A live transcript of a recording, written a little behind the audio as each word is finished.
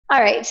All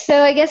right,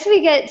 so I guess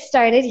we get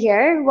started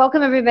here.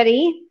 Welcome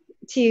everybody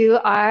to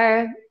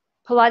our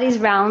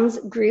Pilates Rounds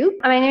group.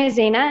 My name is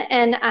Zeina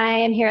and I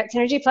am here at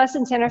Synergy Plus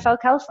in San Rafael,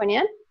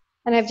 California.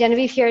 And I have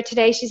Genevieve here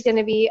today. She's going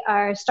to be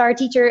our star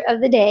teacher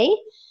of the day.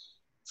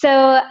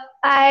 So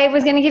I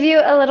was going to give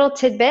you a little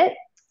tidbit,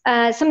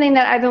 something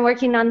that I've been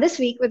working on this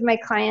week with my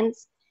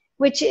clients,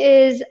 which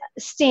is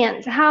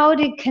stance, how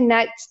to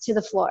connect to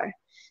the floor.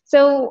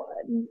 So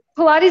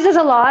Pilates does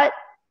a lot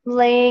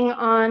laying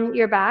on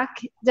your back,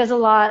 does a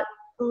lot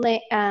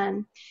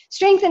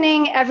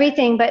strengthening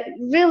everything, but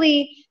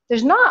really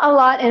there's not a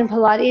lot in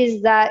Pilates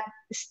that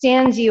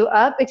stands you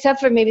up, except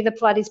for maybe the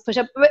Pilates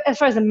push-up, as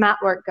far as the mat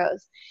work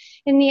goes.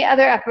 In the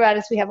other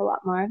apparatus, we have a lot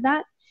more of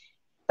that.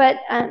 But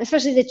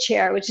especially the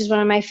chair, which is one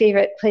of my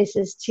favorite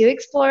places to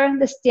explore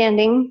the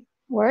standing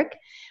work.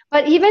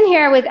 But even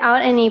here,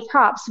 without any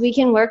props, we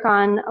can work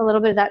on a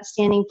little bit of that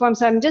standing form.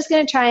 So I'm just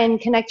going to try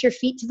and connect your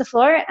feet to the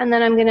floor, and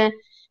then I'm going to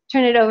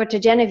turn it over to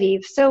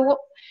Genevieve. So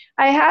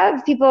I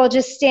have people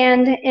just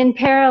stand in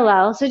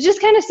parallel. So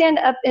just kind of stand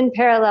up in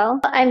parallel.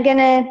 I'm going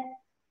to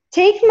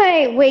take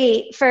my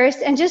weight first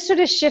and just sort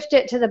of shift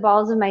it to the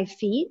balls of my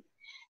feet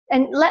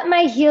and let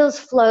my heels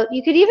float.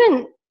 You could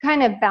even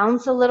kind of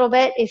bounce a little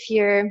bit if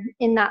you're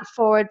in that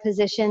forward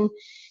position.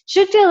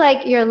 Should feel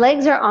like your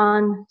legs are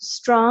on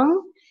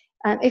strong.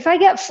 If I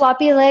get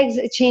floppy legs,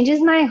 it changes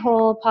my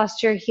whole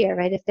posture here,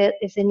 right?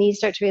 If the knees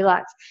start to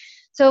relax.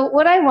 So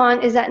what I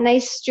want is that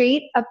nice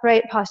straight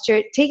upright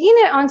posture. Taking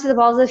it onto the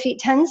balls of the feet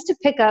tends to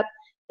pick up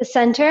the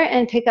center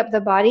and pick up the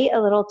body a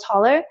little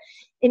taller.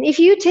 And if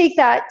you take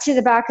that to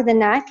the back of the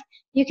neck,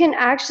 you can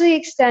actually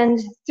extend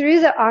through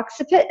the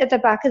occiput at the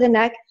back of the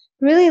neck,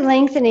 really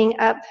lengthening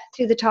up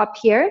through the top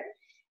here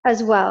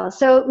as well.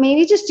 So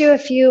maybe just do a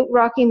few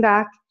rocking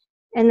back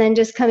and then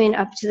just coming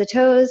up to the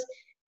toes,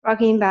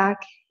 rocking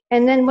back.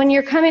 And then when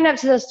you're coming up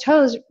to those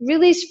toes,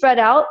 really spread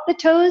out the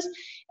toes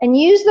and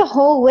use the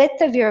whole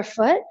width of your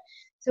foot.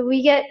 So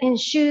we get in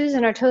shoes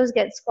and our toes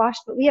get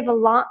squashed, but we have a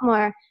lot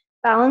more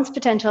balance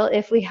potential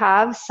if we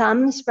have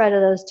some spread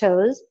of those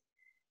toes.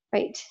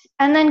 Right.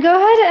 And then go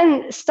ahead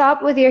and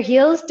stop with your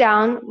heels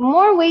down,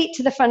 more weight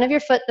to the front of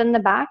your foot than the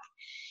back.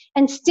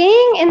 And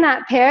staying in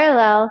that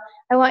parallel,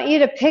 I want you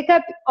to pick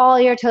up all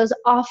your toes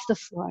off the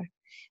floor.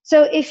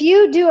 So if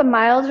you do a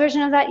mild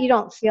version of that, you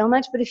don't feel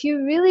much, but if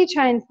you really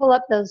try and pull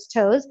up those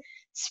toes,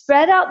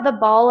 spread out the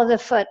ball of the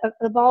foot,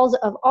 the balls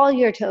of all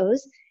your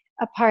toes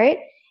apart,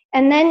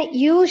 and then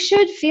you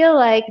should feel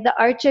like the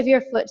arch of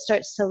your foot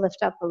starts to lift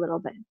up a little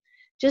bit,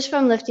 just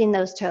from lifting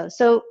those toes.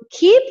 So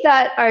keep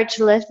that arch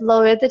lift,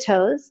 lower the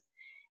toes,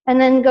 and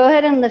then go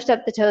ahead and lift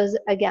up the toes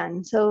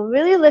again. So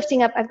really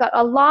lifting up. I've got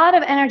a lot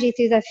of energy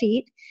through the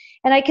feet,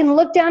 and I can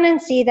look down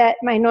and see that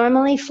my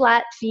normally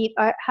flat feet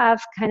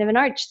have kind of an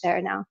arch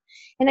there now.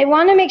 And I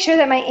want to make sure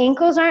that my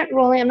ankles aren't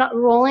rolling. I'm not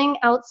rolling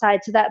outside,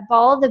 so that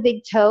ball of the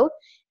big toe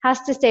has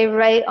to stay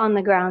right on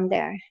the ground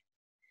there.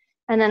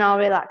 And then I'll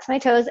relax my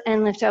toes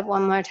and lift up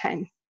one more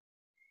time.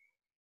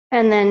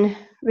 And then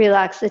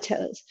relax the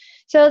toes.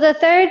 So the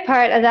third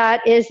part of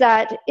that is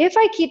that if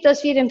I keep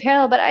those feet in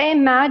parallel, but I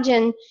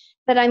imagine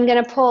that I'm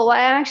going to pull, well,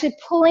 I'm actually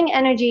pulling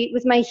energy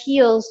with my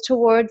heels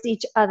towards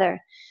each other.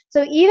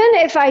 So even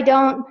if I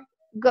don't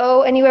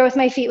go anywhere with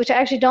my feet, which I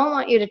actually don't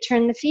want you to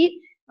turn the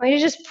feet, I want you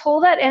to just pull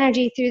that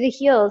energy through the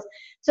heels.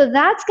 So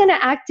that's going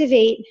to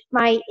activate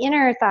my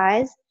inner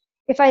thighs.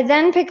 If I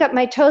then pick up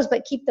my toes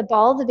but keep the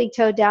ball of the big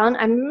toe down,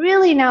 I'm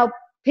really now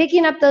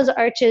picking up those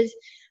arches,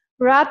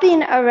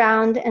 wrapping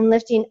around and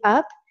lifting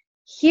up.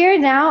 Here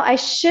now, I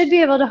should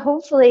be able to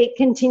hopefully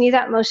continue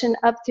that motion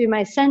up through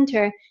my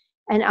center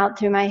and out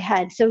through my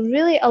head. So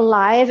really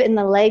alive in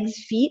the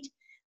legs, feet.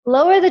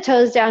 Lower the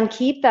toes down,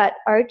 keep that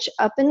arch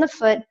up in the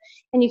foot,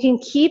 and you can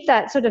keep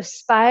that sort of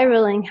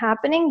spiraling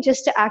happening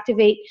just to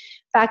activate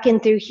back in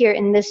through here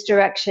in this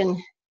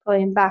direction,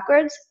 going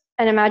backwards.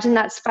 And imagine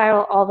that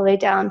spiral all the way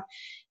down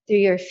through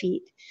your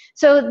feet.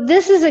 So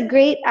this is a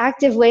great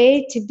active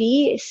way to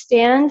be,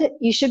 stand.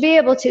 You should be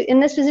able to, in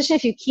this position,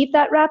 if you keep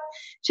that wrap,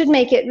 should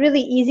make it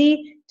really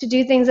easy to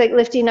do things like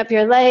lifting up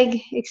your leg,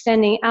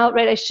 extending out,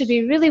 right? I should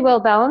be really well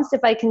balanced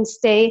if I can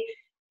stay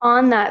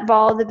on that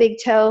ball, the big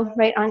toe,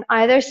 right on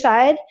either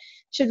side.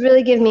 Should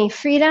really give me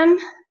freedom,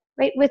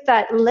 right, with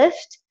that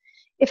lift.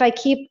 If I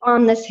keep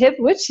on this hip,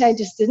 which I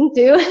just didn't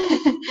do,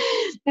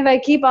 if I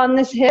keep on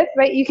this hip,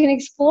 right, you can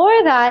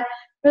explore that,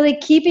 really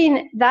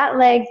keeping that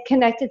leg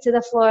connected to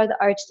the floor, the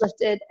arch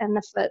lifted, and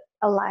the foot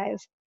alive.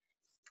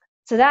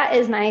 So that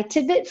is my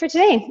tidbit for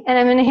today, and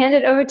I'm going to hand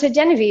it over to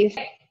Genevieve.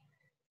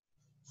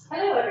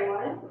 Hello,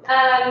 everyone.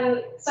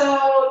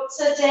 So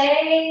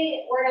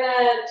today we're going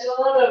to do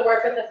a little bit of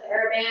work with the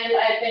TheraBand.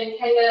 I've been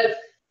kind of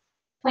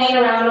playing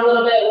around a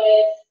little bit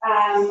with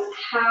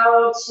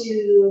how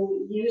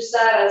to use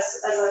that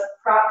as a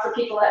prop for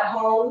people at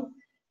home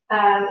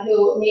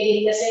who may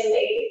be missing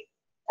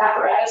the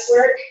apparatus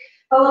work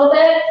a little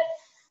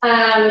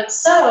bit.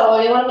 So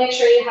you want to make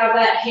sure you have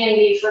that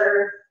handy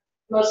for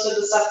most of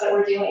the stuff that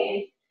we're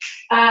doing.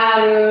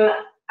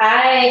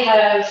 I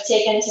have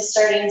taken to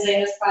starting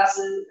Zeina's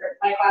classes, or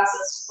my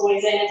classes, the way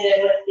Zeina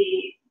did with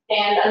the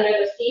band under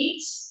the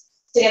feet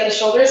to get the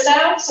shoulders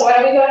down. So why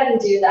don't we go ahead and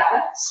do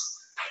that?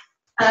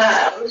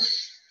 I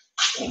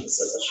think this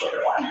is a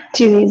shorter one.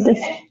 Do you need this?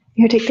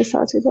 Here, take this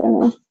out too.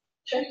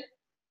 Sure.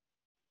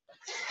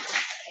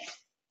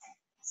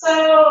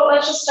 So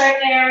let's just start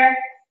there.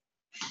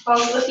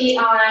 Balls of the feet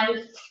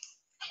on.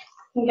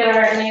 And get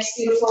our nice,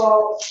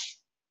 beautiful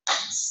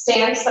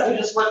stance that we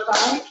just worked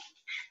on.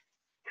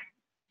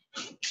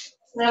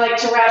 And I like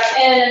to wrap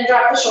in and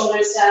drop the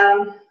shoulders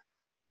down.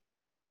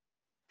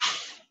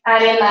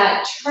 Add in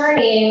that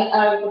turning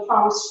of the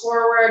palms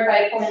forward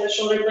by pulling the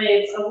shoulder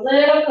blades a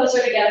little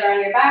closer together on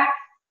your back.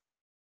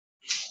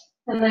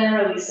 And then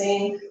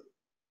releasing.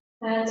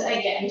 And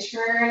again,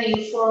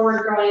 turning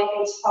forward, growing a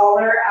little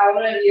taller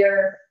out of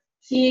your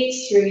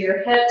feet, through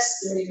your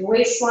hips, through your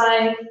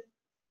waistline.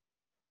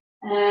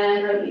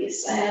 And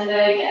release. And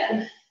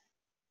again.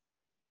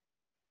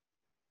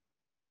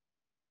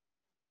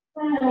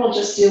 And we'll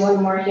just do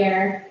one more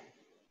here.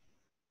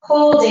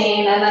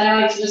 Holding, and then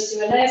I like to just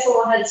do a nice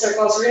little head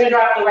circle. So we're going to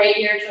drop the right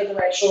ear toward the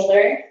right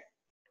shoulder.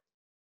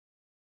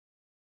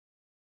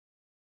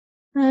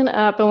 And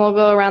up, and we'll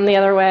go around the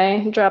other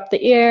way. Drop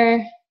the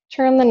ear,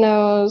 turn the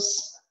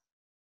nose.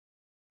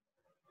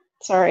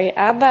 Sorry,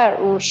 add that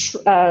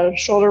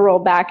shoulder roll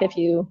back if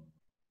you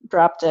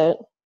dropped it.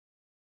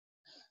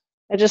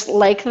 I just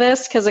like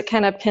this because it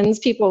kind of pins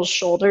people's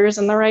shoulders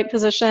in the right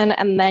position,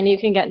 and then you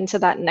can get into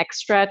that neck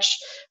stretch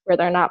where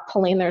they're not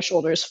pulling their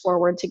shoulders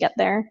forward to get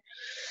there.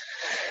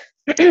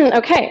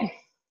 Okay,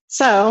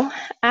 so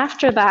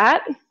after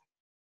that,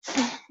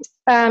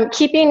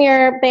 keeping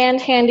your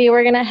band handy,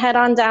 we're gonna head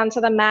on down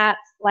to the mat,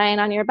 lying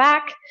on your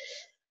back.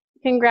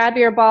 You can grab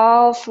your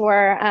ball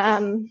for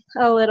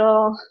a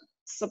little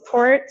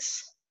support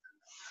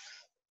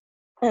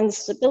and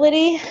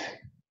stability.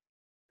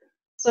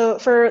 So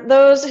for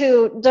those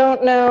who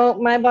don't know,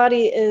 my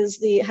body is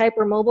the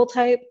hypermobile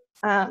type.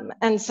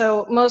 And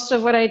so most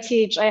of what I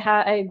teach,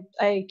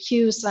 I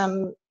cue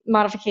some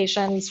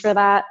modifications for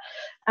that.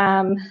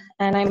 And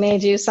I may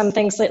do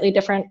something slightly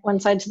different one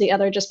side to the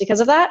other just because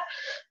of that.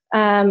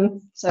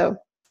 So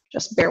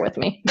just bear with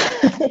me.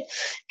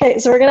 Okay,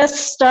 so we're gonna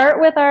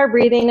start with our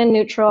breathing in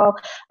neutral.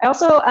 I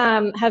also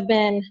have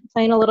been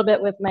playing a little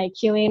bit with my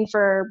cueing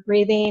for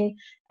breathing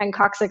and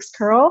coccyx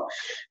curl.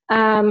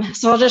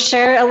 So I'll just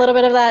share a little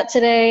bit of that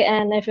today,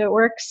 and if it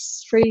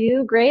works for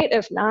you, great.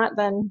 If not,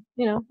 then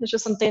it's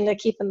just something to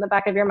keep in the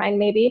back of your mind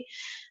maybe.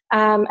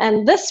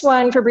 And this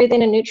one for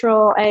breathing in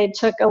neutral, I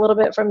took a little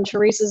bit from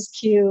Teresa's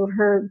cue,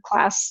 her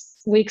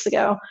class weeks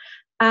ago.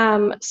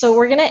 So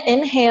we're gonna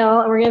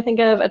inhale, and we're gonna think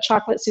of a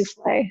chocolate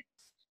souffle.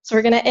 So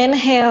we're gonna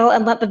inhale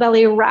and let the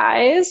belly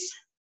rise.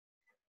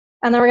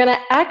 And then we're gonna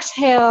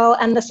exhale,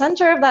 and the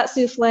center of that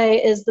souffle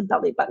is the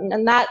belly button,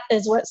 and that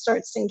is what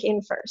starts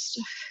sinking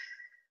first,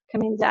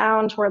 coming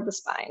down toward the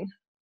spine.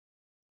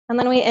 And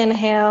then we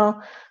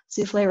inhale,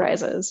 souffle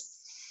rises.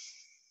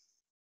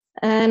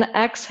 And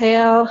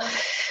exhale,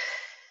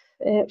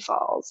 it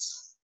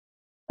falls.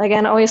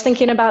 Again, always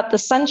thinking about the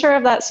center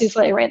of that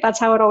souffle, right? That's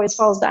how it always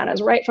falls down,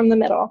 is right from the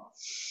middle.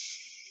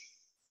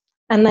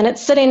 And then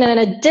it's sitting in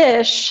a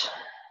dish,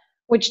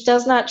 which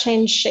does not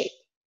change shape.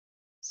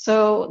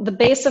 So the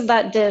base of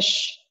that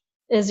dish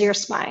is your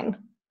spine.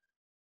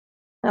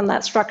 And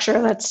that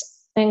structure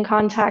that's in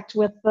contact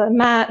with the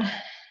mat,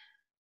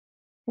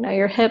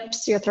 your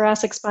hips, your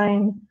thoracic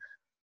spine.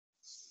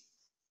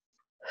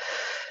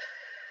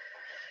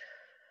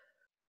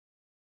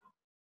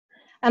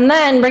 And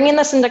then bringing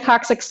this into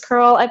coccyx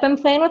curl, I've been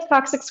playing with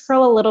coccyx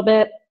curl a little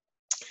bit,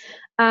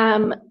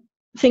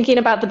 thinking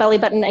about the belly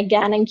button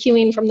again and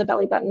cueing from the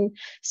belly button.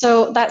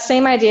 So that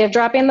same idea of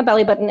dropping the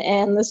belly button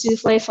in, the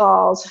souffle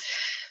falls,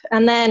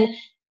 and then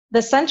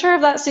the center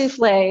of that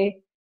souffle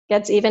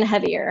gets even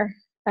heavier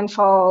and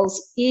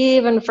falls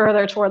even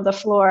further toward the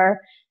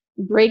floor,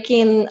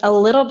 breaking a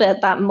little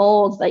bit that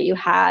mold that you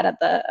had of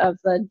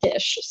the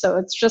dish. So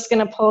it's just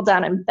gonna pull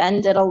down and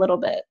bend it a little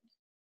bit.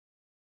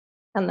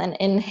 And then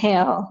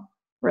inhale,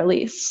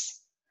 release.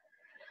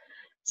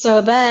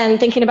 So then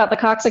thinking about the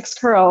coccyx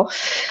curl,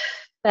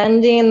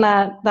 bending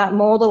that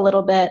mold a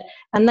little bit,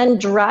 and then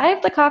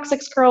drive the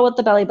coccyx curl with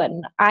the belly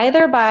button,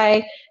 either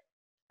by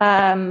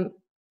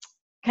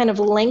kind of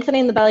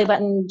lengthening the belly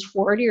button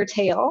toward your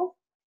tail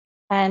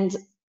and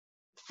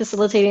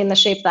facilitating the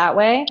shape that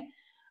way,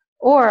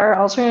 or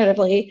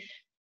alternatively,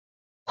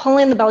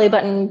 pulling the belly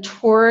button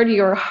toward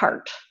your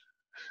heart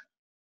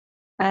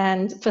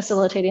and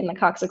facilitating the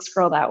coccyx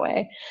curl that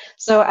way.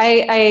 So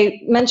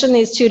I mentioned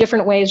these two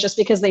different ways just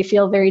because they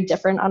feel very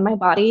different on my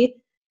body,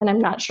 and I'm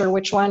not sure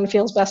which one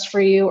feels best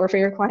for you or for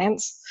your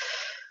clients,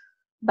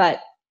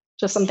 but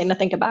just something to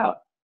think about.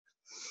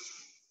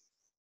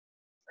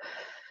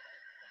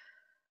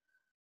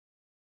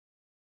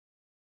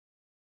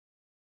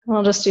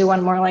 I'll just do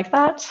one more like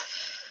that.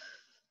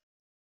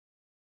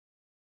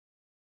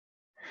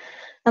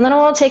 And then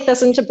we'll take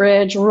this into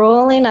bridge,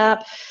 rolling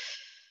up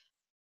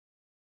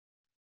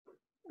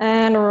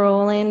and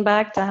rolling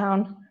back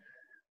down.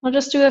 I'll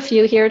just do a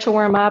few here to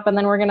warm up, and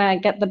then we're gonna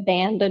get the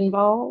band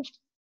involved.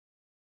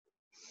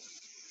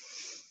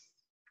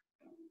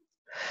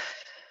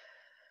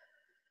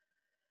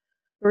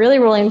 really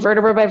rolling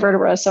vertebra by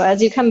vertebra. So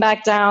as you come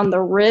back down,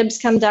 the ribs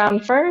come down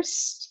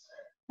first,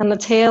 and the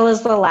tail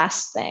is the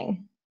last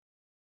thing.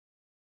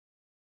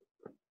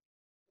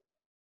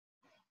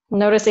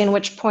 Noticing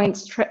which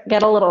points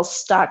get a little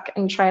stuck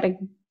and try to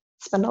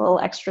spend a little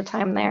extra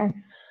time there.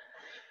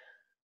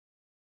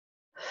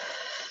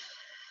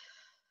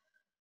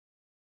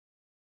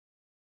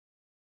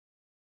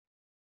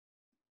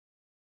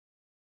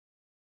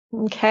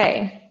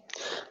 Okay,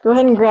 go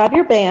ahead and grab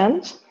your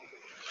band.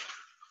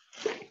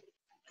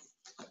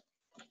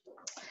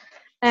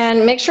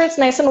 And make sure it's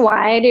nice and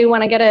wide. You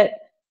want to get it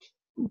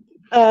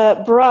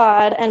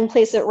broad and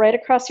place it right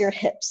across your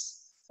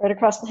hips, right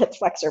across the hip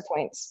flexor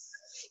points.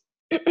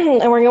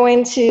 And we're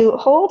going to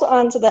hold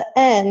onto the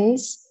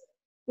ends,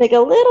 make a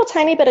little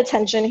tiny bit of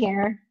tension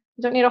here.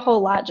 You don't need a whole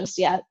lot just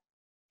yet.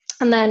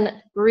 And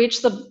then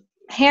reach the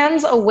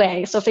hands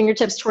away, so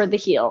fingertips toward the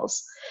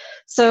heels.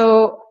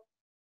 So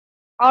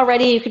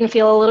already you can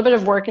feel a little bit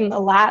of work in the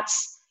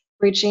lats,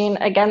 reaching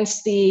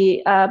against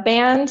the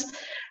band.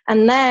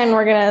 And then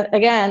we're gonna,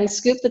 again,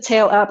 scoop the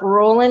tail up,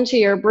 roll into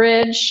your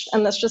bridge,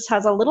 and this just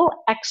has a little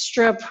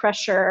extra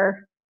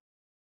pressure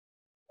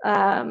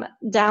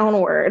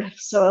downward,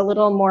 so a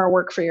little more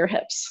work for your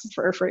hips,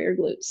 for your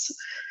glutes.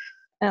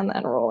 And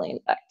then rolling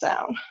back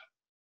down.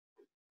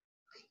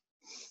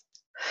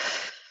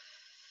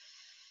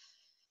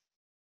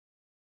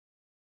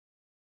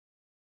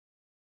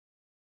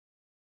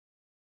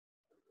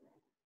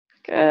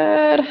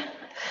 Good.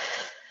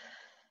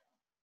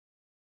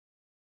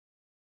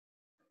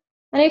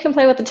 And you can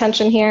play with the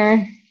tension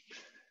here.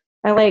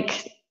 I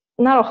like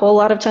not a whole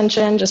lot of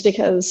tension just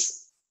because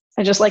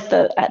I just like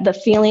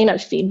the feeling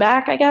of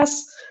feedback, I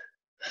guess.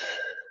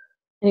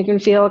 And you can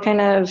feel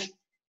kind of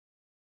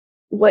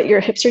what your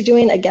hips are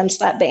doing against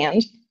that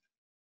band.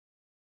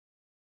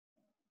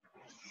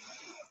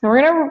 And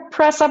we're gonna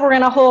press up, we're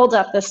gonna hold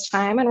up this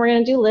time, and we're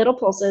gonna do little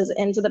pulses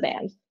into the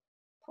band.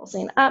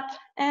 Pulsing up,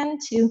 and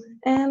 2,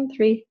 and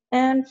 3,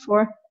 and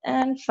 4,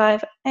 and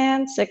 5,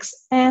 and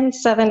 6, and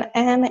 7,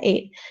 and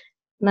 8,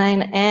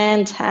 9,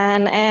 and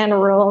 10,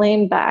 and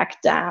rolling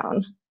back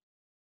down.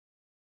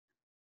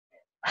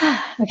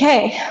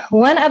 Okay,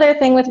 one other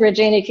thing with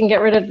ridging, you can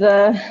get rid of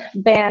the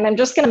band. I'm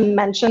just gonna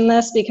mention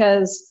this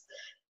because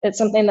it's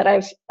something that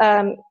I've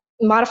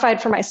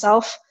modified for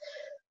myself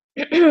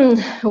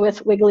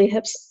with wiggly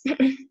hips.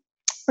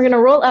 We're gonna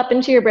roll up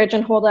into your bridge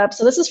and hold up.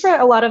 So this is for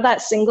a lot of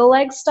that single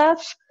leg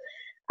stuff.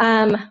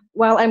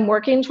 While I'm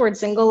working towards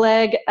single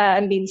leg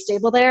and being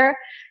stable there,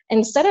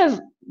 instead of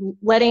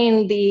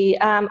letting the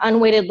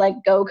unweighted leg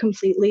go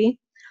completely,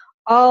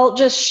 I'll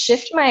just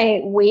shift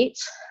my weight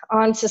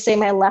onto, say,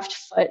 my left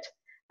foot,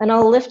 and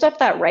I'll lift up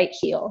that right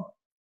heel.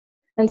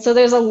 And so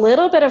there's a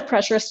little bit of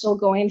pressure still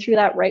going through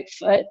that right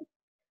foot,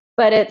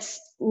 but it's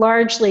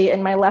largely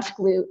in my left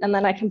glute, and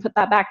then I can put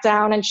that back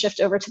down and shift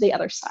over to the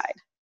other side.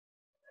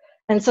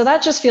 And so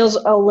that just feels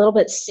a little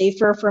bit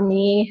safer for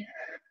me.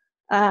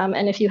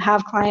 And if you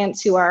have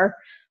clients who are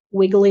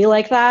wiggly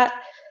like that,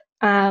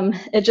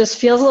 it just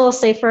feels a little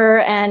safer,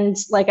 and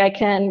like I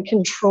can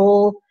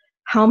control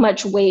how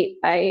much weight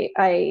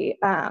I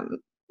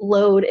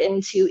load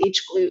into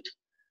each glute,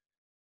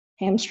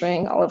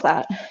 hamstring, all of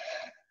that.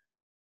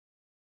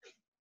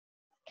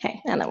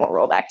 Okay, and then we'll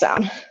roll back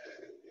down.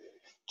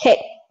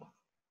 Okay.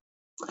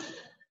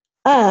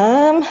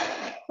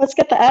 Let's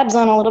get the abs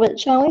on a little bit,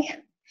 shall we?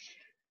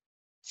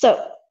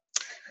 So,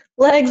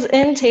 legs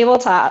in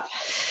tabletop.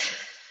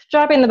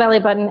 Dropping the belly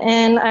button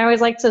in. I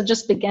always like to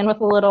just begin with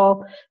a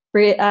little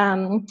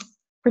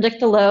predict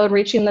the load,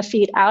 reaching the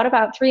feet out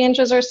about 3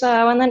 inches or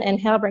so, and then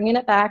inhale, bringing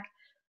it back.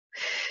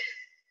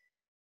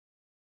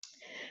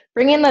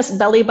 Bringing this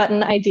belly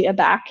button idea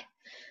back.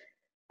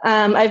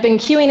 I've been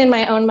cueing in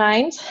my own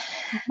mind,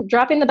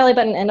 dropping the belly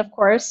button in, of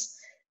course,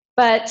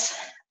 but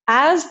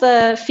as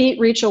the feet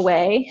reach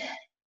away,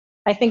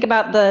 I think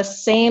about the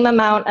same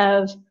amount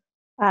of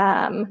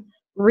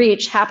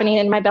reach happening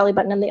in my belly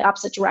button in the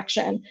opposite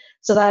direction.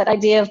 So that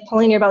idea of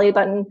pulling your belly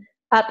button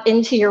up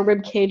into your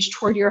rib cage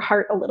toward your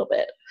heart a little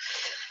bit.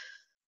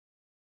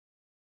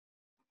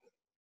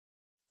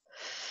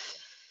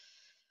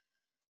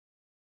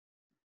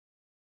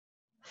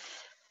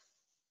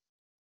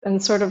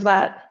 And sort of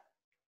that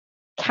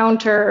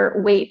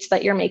counter weight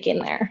that you're making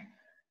there.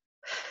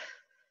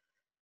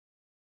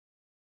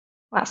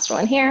 Last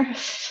one here.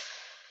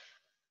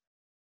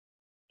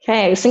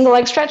 Okay, single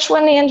leg stretch,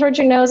 one knee in towards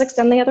your nose,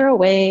 extend the other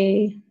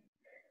away.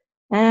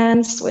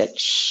 And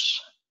switch.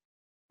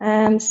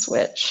 And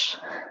switch.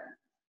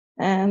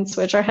 And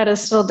switch. Our head is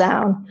still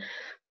down.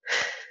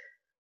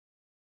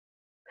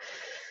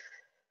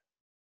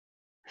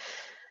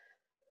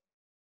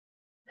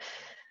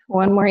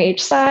 One more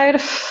each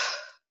side.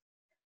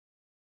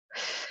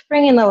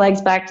 Bringing the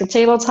legs back to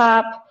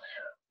tabletop.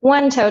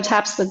 One toe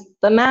taps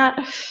the mat.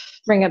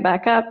 Bring it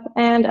back up,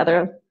 and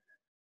other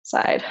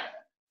side.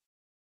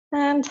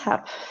 And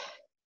tap.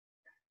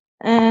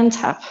 And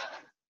tap.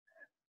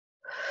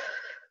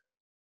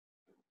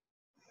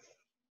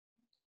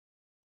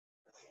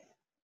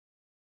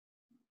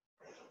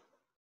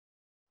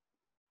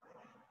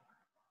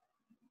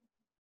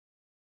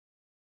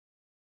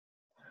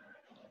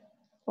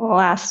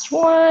 Last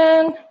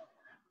one.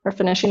 We're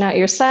finishing out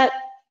your set.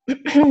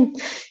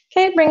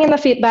 Okay, bringing the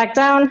feet back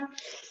down.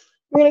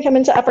 We're going to come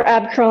into upper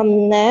ab curl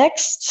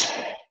next.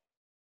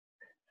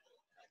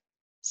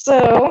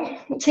 So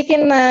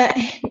taking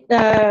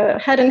the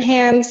head and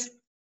hands,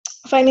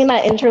 finding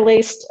that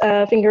interlaced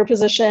finger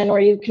position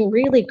where you can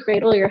really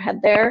cradle your head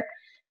there.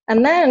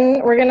 And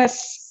then we're going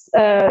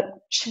to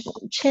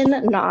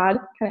chin nod,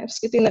 kind of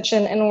scooping the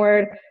chin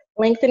inward,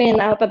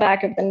 lengthening out the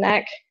back of the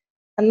neck.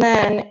 And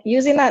then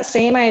using that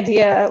same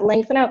idea,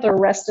 lengthen out the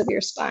rest of your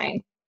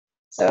spine.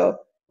 So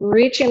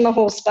reaching the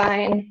whole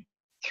spine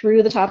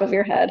through the top of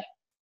your head.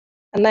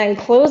 And then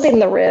closing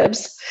the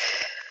ribs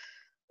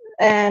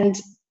and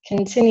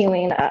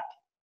continuing up.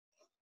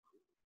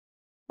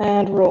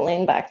 And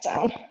rolling back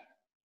down.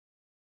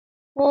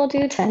 We'll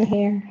do 10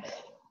 here.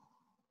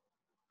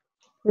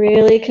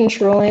 Really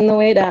controlling the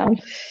way down.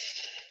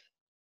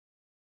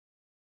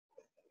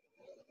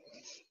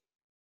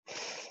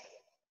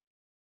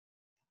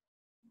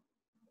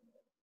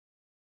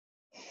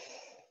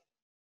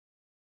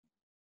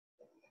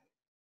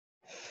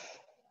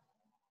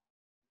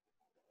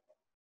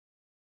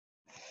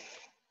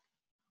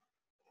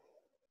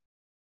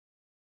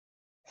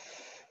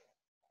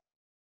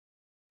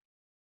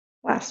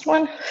 Last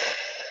one.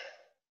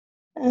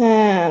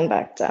 And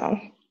back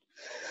down.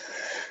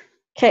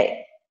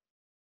 Okay.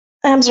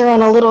 Abs are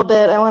on a little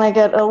bit. I want to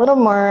get a little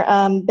more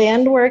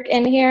band work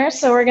in here.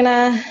 So we're going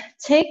to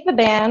take the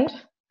band,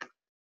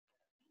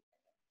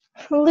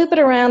 loop it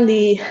around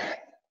the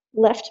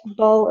left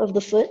ball of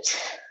the foot,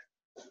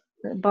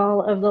 or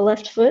ball of the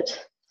left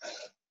foot,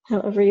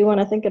 however you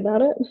want to think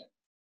about it.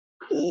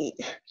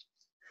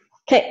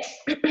 Okay.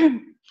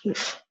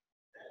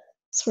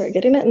 So we're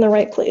getting it in the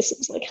right place.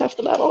 It's like half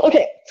the battle.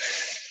 Okay.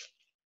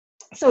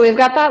 So we've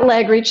got that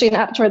leg reaching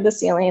up toward the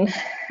ceiling.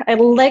 I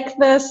like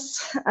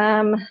this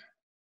because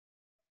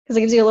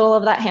it gives you a little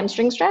of that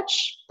hamstring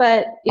stretch,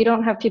 but you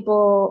don't have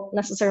people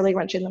necessarily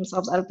wrenching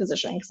themselves out of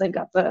position because they've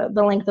got the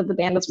length of the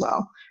band as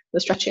well, the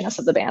stretchiness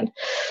of the band.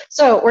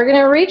 So we're going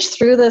to reach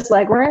through this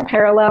leg. We're in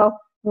parallel,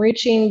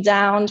 reaching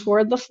down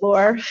toward the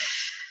floor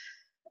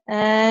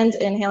and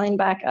inhaling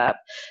back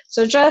up.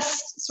 So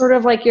just sort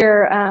of like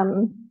your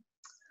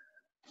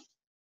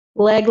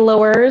leg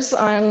lowers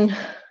on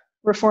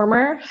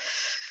reformer,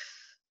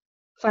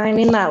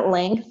 finding that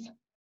length.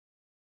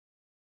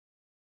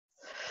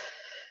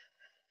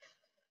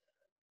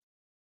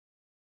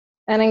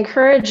 And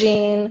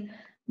encouraging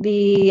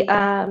the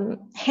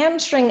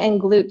hamstring and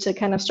glute to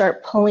kind of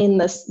start pulling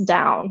this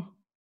down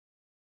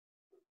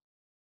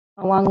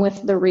along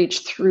with the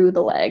reach through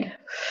the leg.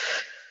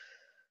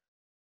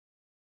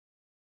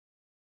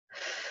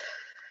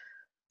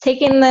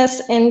 Taking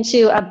this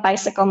into a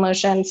bicycle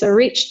motion. So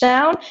reach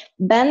down,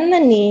 bend the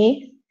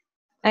knee,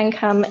 and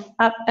come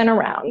up and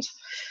around.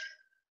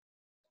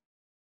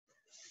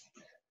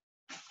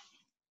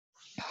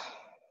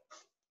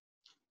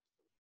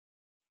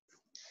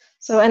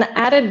 So an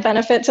added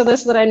benefit to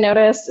this that I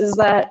noticed is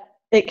that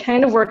it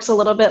kind of works a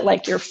little bit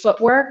like your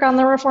footwork on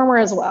the reformer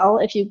as well.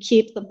 If you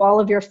keep the ball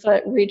of your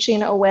foot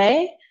reaching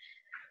away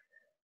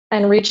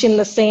and reaching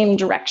the same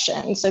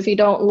direction. So if you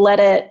don't let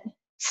it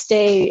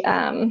stay,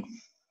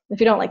 if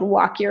you don't like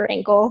lock your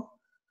ankle,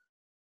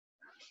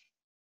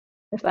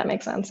 if that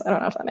makes sense. I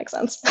don't know if that makes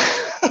sense.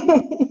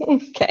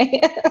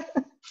 Okay.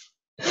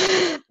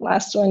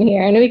 Last one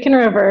here. And we can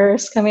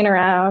reverse, coming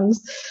around.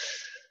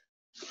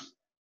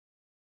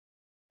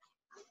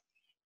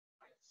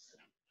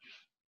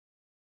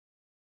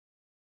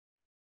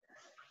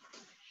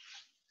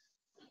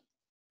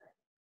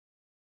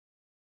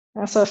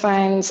 I also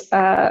find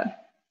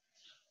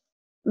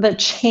the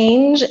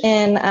change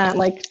in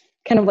like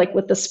kind of like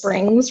with the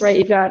springs, right?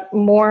 You've got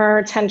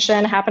more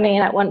tension happening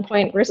at one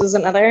point versus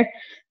another.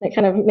 It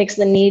kind of makes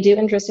the knee do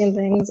interesting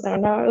things. I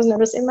don't know, I was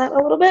noticing that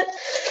a little bit.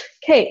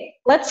 Okay,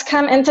 let's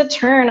come into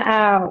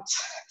turnout.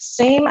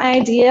 Same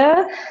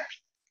idea.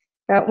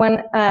 Got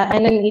one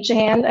end in each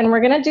hand, and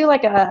we're gonna do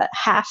like a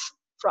half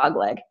frog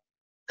leg.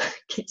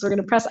 Okay, so we're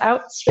gonna press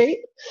out straight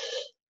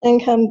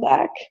and come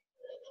back.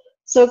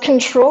 So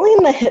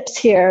controlling the hips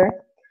here,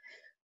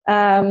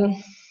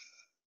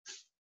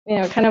 you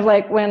know, kind of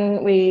like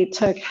when we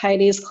took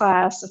Heidi's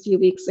class a few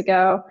weeks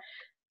ago,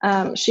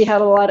 she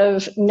had a lot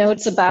of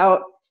notes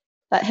about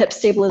that hip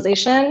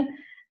stabilization.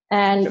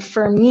 And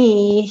for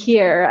me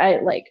here,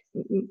 I like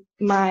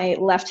my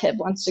left hip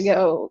wants to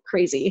go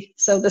crazy.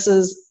 So this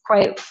is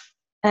quite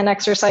an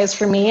exercise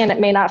for me, and it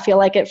may not feel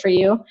like it for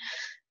you.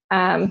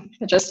 But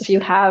just if you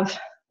have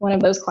one of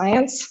those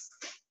clients,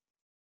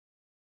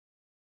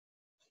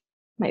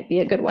 might be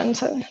a good one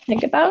to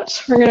think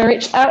about. We're gonna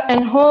reach out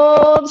and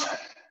hold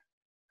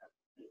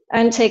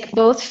and take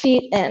both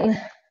feet in.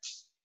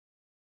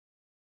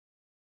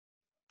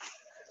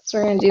 So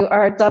we're gonna do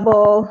our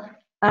double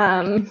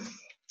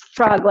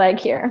frog leg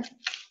here.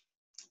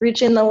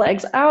 Reaching the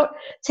legs out.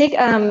 Take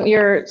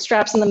your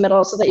straps in the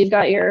middle so that you've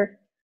got your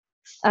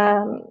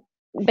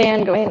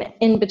band going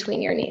in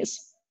between your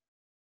knees.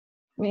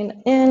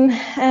 Coming in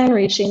and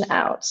reaching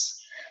out.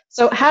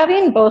 So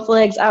having both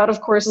legs out,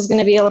 of course, is going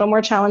to be a little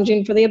more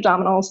challenging for the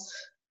abdominals.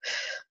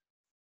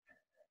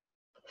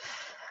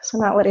 So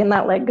not letting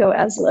that leg go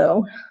as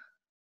low.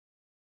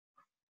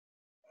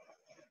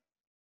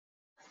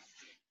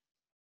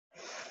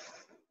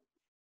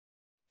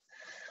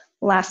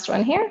 Last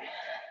one here.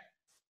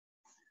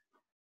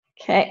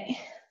 Okay,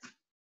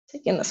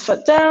 taking this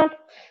foot down,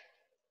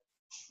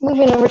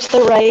 moving over to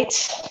the right,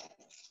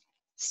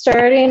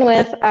 starting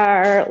with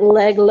our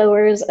leg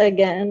lowers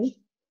again.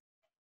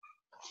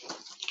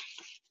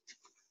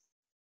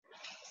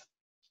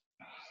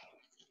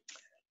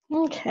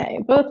 Okay,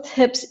 both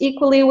hips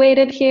equally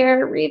weighted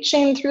here,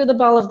 reaching through the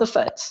ball of the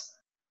foot.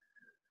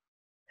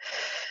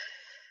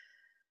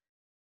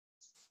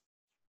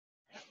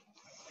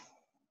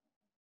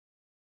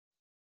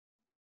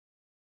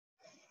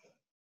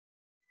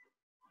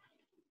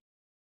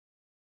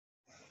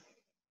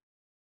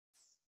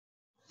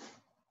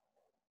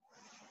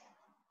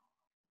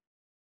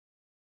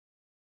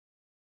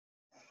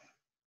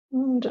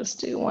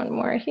 Just do one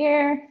more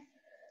here.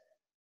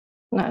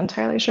 Not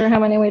entirely sure how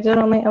many we did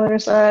on the other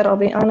side, I'll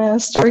be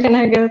honest. We're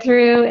gonna go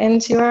through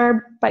into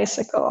our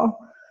bicycle.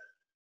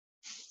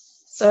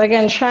 So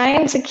again,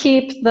 trying to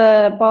keep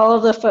the ball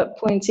of the foot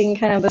pointing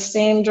kind of the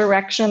same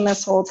direction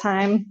this whole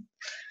time.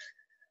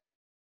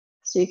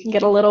 So you can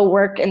get a little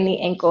work in the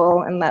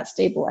ankle and that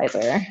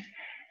stabilizer.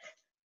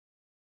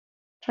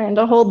 Trying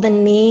to hold the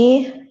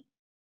knee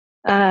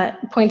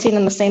pointing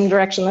in the same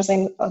direction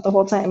the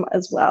whole time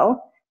as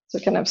well. So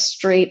kind of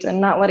straight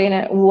and not letting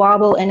it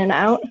wobble in and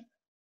out.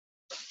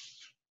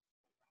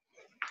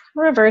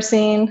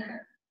 Reversing.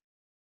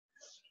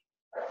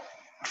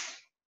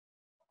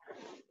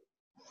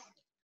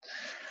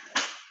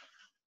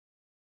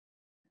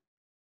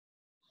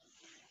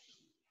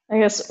 I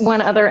guess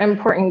one other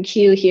important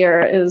cue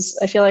here is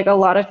I feel like a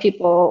lot of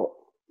people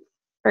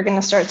are going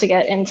to start to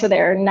get into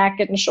their neck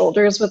and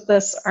shoulders with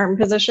this arm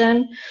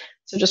position.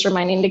 So just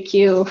reminding to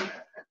cue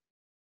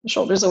the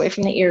shoulders away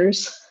from the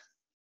ears.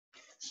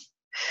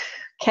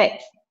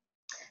 Okay,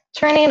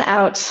 turning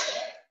out,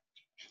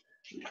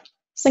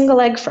 single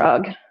leg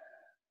frog,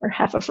 or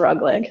half a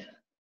frog leg.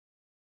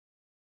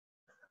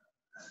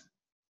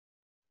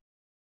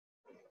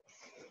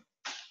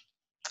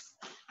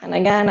 And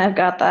again, I've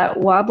got that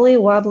wobbly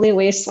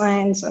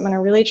waistline, so I'm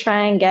gonna really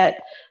try and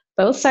get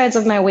both sides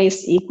of my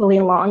waist equally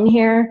long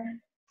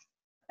here,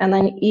 and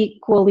then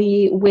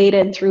equally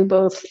weighted through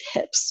both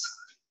hips.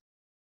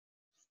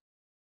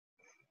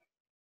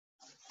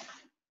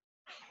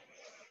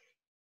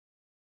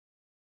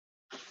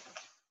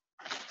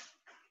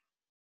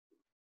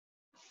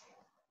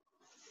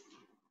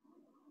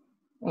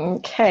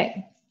 Okay,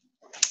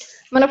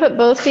 I'm gonna put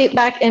both feet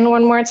back in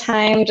one more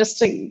time just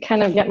to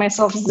kind of get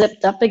myself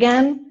zipped up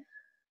again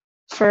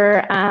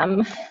for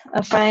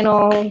a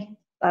final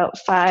about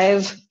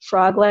 5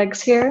 frog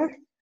legs here.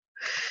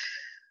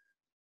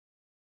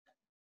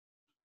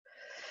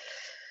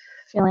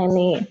 Feeling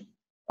the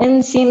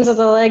inseams of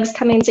the legs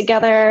coming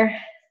together,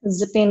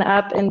 zipping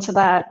up into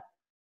that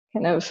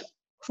kind of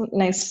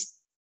nice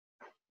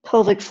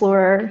pelvic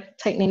floor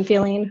tightening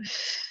feeling.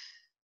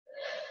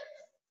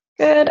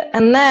 Good,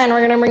 and then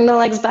we're gonna bring the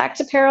legs back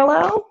to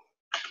parallel,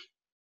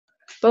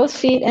 both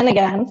feet in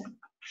again.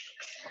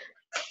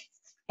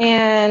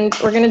 And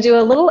we're gonna do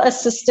a little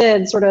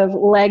assisted sort of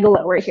leg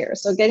lower here.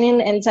 So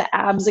getting into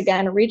abs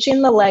again,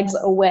 reaching the legs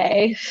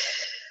away,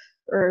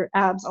 or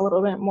abs a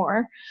little bit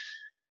more.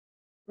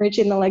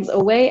 Reaching the legs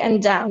away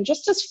and down,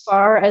 just as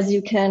far as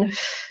you can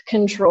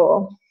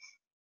control.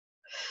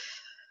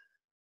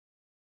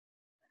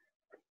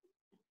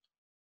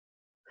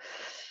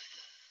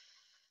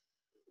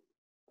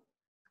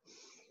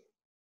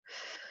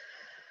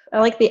 I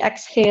like the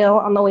exhale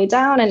on the way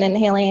down and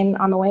inhaling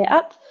on the way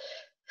up.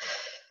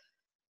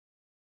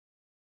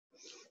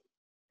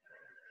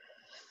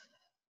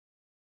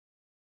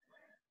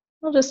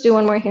 We'll just do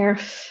one more here.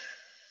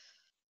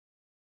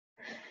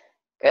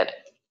 Good.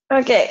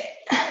 Okay.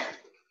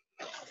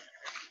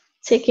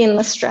 Taking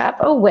the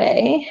strap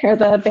away, or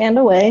the band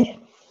away.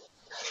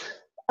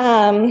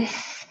 We're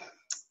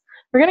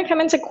gonna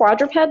come into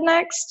quadruped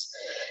next.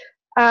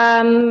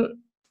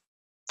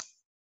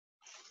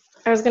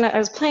 I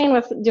was playing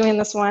with doing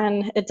this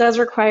one. It does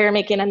require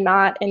making a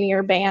knot in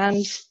your band.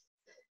 If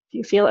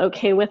you feel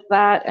okay with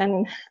that,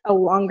 and a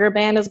longer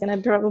band is gonna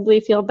probably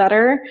feel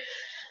better.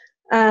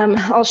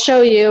 I'll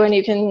show you, and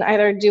you can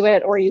either do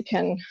it or you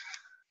can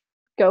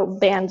go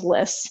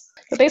bandless.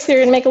 But basically,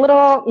 you're gonna make a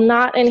little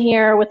knot in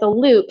here with a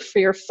loop for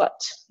your foot.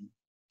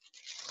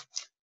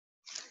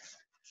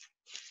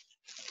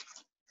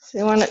 So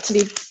you want it to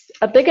be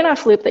a big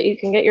enough loop that you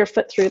can get your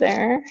foot through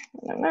there.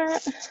 And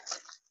that.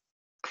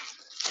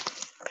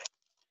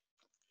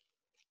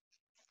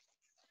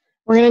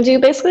 We're gonna do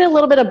basically a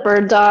little bit of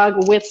bird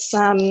dog with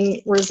some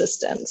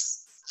resistance.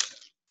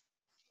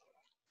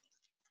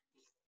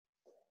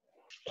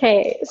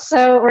 Okay,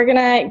 so we're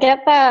gonna get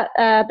that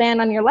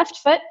band on your left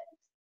foot,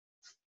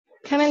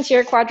 come into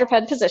your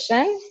quadruped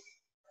position,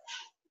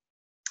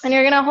 and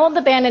you're gonna hold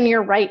the band in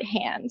your right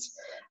hand.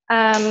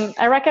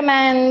 I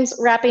recommend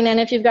wrapping in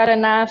if you've got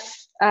enough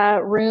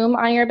room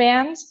on your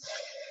bands.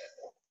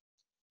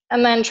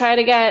 And then try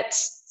to get,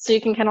 so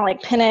you can kind of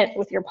like pin it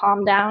with your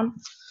palm down.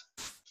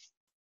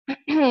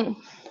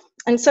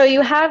 And so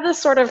you have this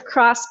sort of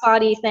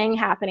cross-body thing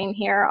happening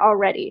here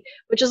already,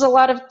 which is a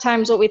lot of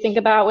times what we think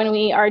about when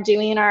we are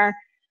doing our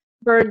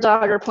bird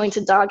dog or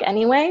pointed dog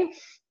anyway.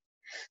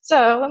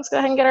 So let's go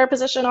ahead and get our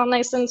position all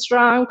nice and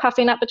strong,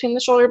 puffing up between the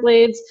shoulder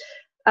blades,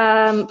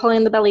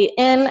 pulling the belly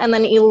in, and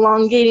then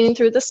elongating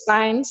through the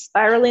spine,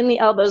 spiraling the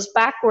elbows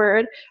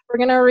backward. We're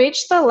gonna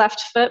reach the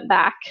left foot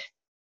back.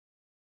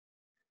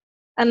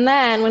 And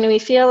then when we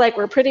feel like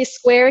we're pretty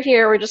square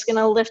here, we're just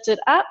gonna lift it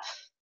up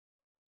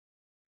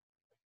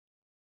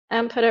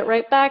and put it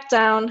right back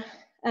down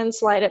and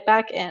slide it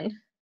back in.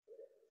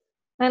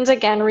 And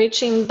again,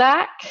 reaching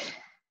back,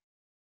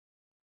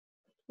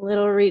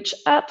 little reach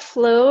up,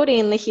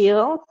 floating the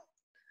heel,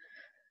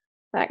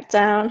 back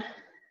down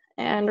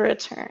and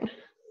return.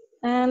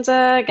 And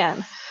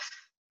again.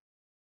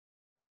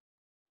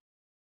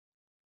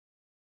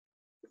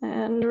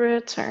 And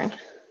return.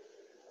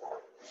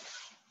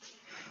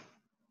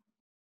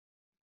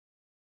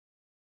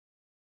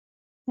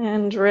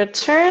 And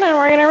return, and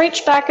we're gonna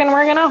reach back and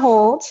we're gonna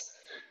hold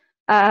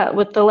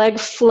with the leg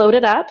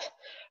floated up.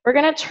 We're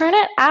gonna turn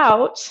it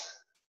out.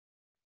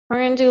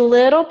 We're gonna do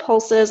little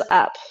pulses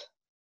up.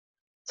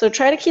 So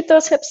try to keep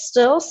those hips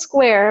still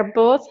square,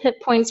 both hip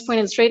points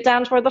pointed straight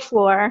down toward the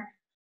floor.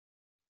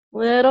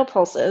 Little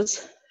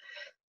pulses.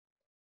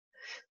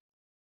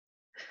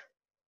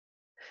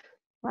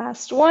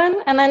 Last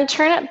one, and then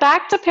turn it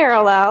back to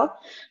parallel.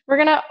 We're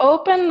gonna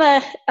open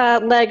the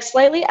leg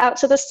slightly out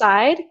to the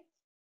side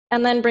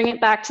and then bring it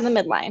back to the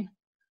midline.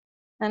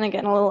 And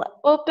again, a little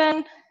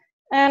open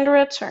and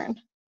return.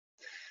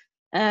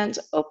 And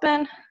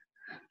open,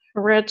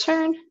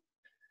 return,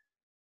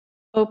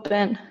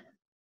 open,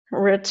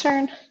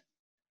 return.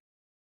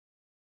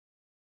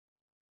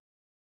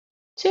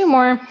 2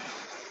 more.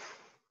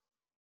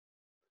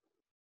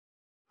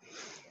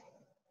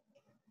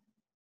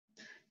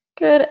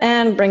 Good,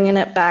 and bringing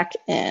it back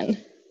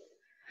in.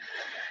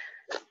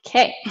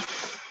 Okay.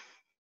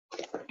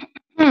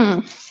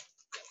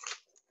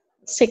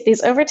 Let's take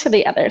these over to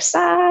the other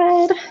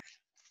side.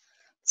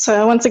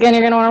 So once again,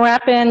 you're going to want to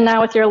wrap in now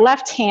with your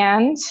left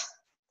hand.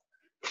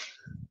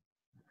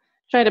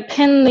 Try to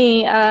pin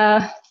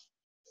the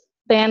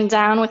band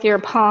down with your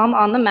palm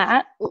on the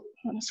mat. Ooh,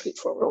 I'm going to scoot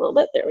forward a little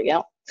bit. There we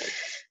go.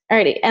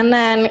 Alrighty, and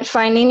then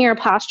finding your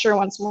posture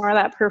once more,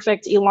 that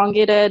perfect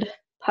elongated,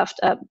 puffed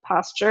up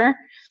posture. And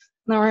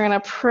then we're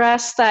going to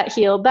press that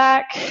heel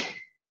back.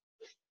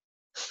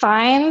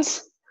 Find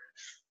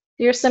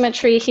your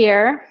symmetry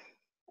here.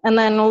 And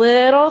then a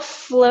little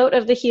float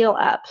of the heel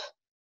up.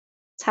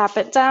 Tap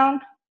it down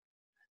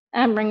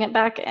and bring it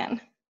back in.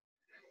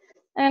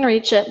 And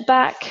reach it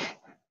back,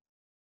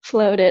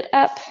 float it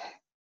up,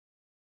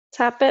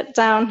 tap it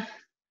down,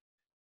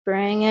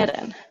 bring it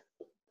in.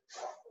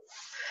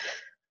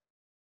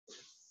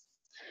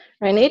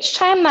 Right, and each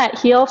time that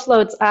heel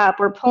floats up,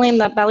 we're pulling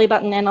the belly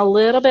button in a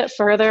little bit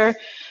further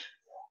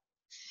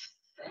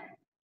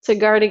to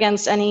guard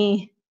against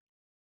any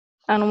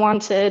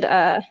unwanted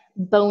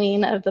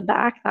bowing of the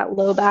back, that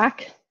low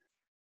back.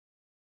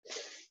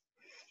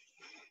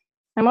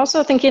 I'm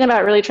also thinking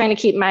about really trying to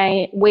keep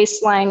my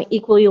waistline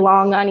equally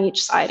long on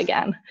each side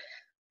again.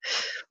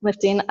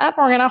 Lifting up,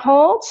 we're gonna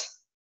hold,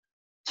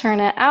 turn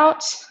it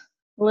out,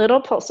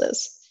 little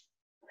pulses.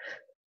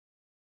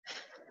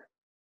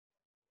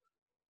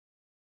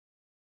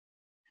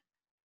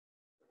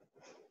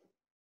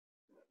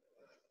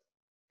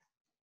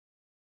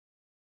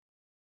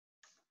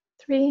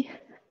 Three,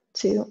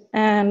 2,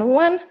 and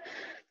 1.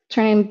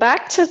 Turning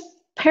back to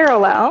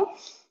parallel,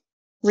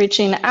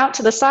 reaching out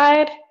to the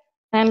side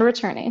and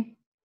returning.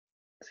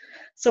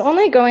 So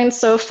only going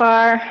so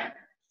far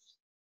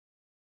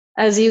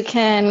as you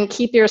can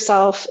keep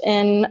yourself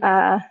in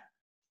a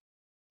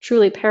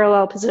truly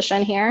parallel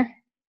position here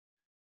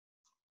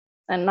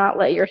and not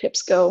let your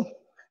hips go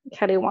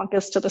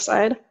cattywampus to the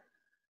side.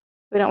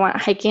 We don't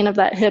want hiking of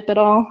that hip at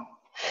all.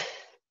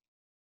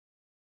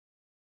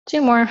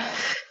 2 more.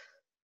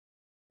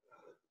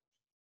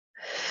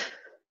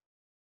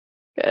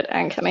 Good,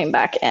 and coming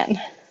back in.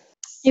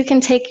 You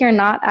can take your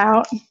knot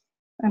out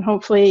and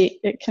hopefully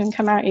it can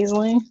come out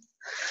easily.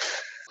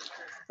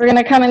 We're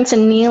gonna come into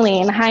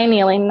kneeling, high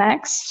kneeling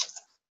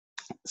next.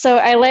 So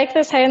I like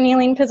this high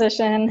kneeling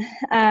position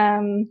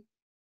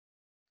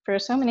for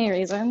so many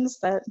reasons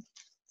that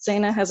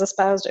Zeina has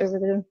espoused over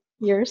the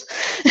years.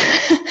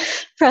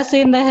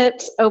 Pressing the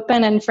hips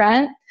open in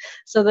front,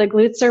 so the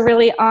glutes are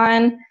really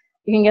on.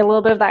 You can get a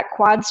little bit of that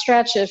quad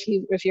stretch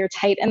if you're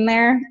tight in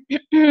there.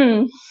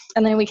 And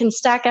then we can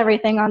stack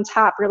everything on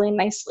top really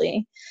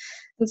nicely.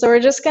 And so we're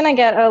just gonna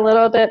get a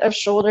little bit of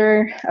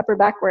shoulder, upper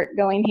back work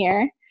going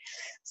here.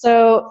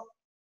 So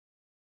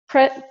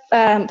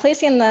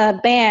placing the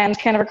band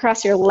kind of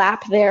across your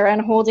lap there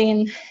and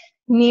holding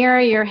near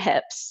your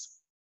hips.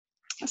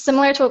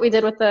 Similar to what we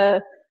did with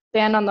the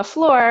band on the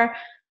floor,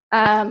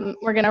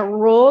 we're gonna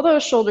roll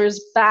those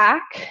shoulders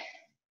back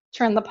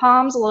turn the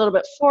palms a little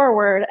bit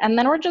forward, and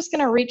then we're just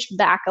gonna reach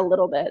back a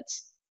little bit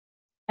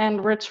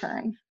and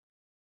return.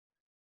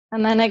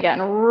 And then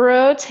again,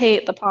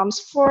 rotate the palms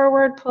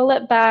forward, pull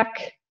it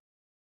back,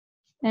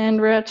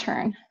 and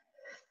return.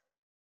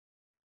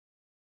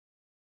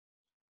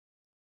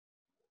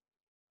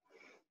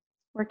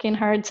 Working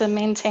hard to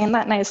maintain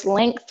that nice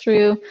length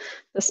through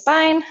the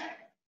spine.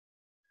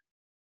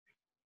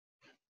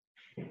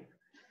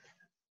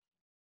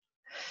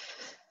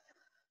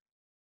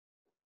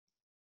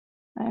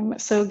 I'm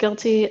so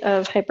guilty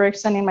of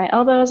hyperextending my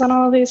elbows on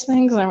all of these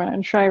things. I'm going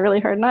to try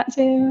really hard not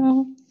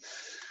to.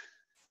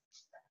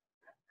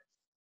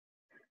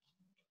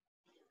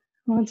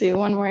 We'll do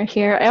one more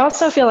here. I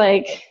also feel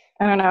like,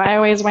 I don't know, I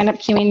always wind up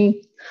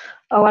cueing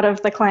a lot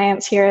of the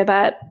clients here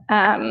that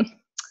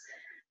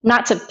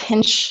not to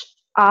pinch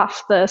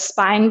off the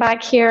spine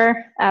back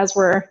here as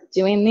we're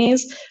doing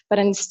these, but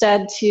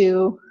instead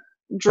to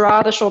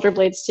draw the shoulder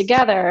blades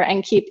together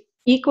and keep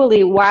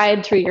equally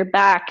wide through your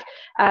back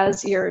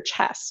as your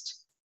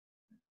chest,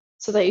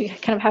 so that you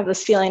kind of have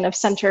this feeling of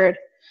centered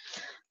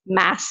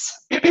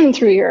mass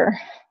through your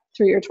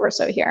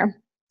torso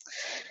here.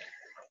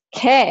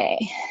 Okay.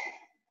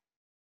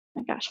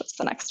 Oh my gosh, what's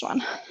the next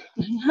one?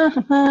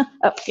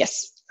 Oh,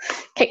 yes.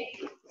 Okay.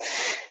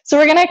 So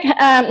we're gonna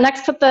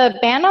next put the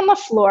band on the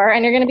floor,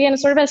 and you're gonna be in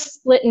sort of a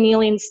split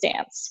kneeling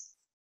stance.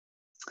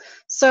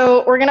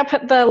 So we're gonna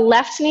put the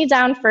left knee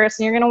down first,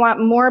 and you're gonna want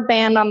more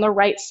band on the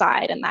right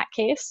side in that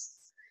case.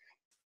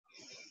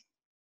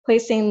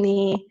 Placing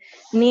the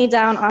knee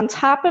down on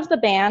top of the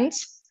band,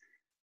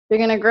 you're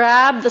gonna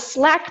grab the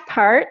slack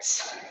part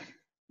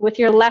with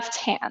your left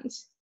hand.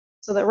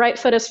 So the right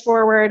foot is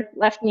forward,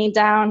 left knee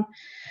down,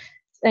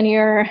 and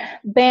your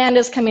band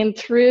is coming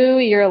through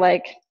your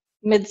like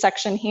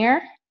midsection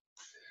here.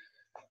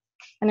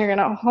 And you're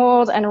gonna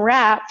hold and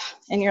wrap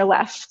in your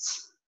left.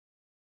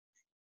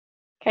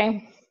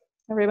 Okay,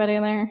 everybody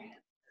in there?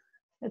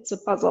 It's a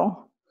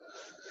puzzle.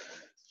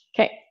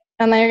 Okay,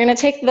 and then you're gonna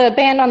take the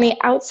band on the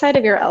outside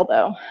of your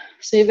elbow.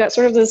 So you've got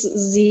sort of this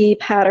Z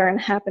pattern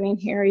happening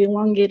here,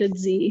 elongated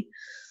Z.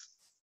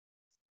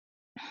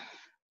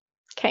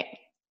 Okay,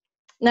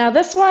 now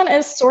this one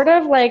is sort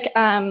of like,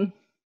 I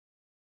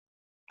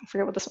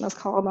forget what this one is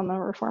called on the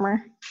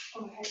reformer.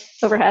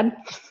 Overhead,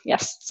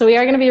 yes. So we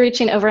are gonna be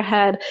reaching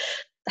overhead.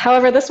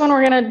 However, this one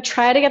we're gonna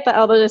try to get the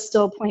elbow to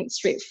still point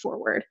straight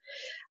forward.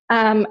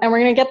 And we're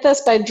gonna get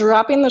this by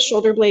dropping the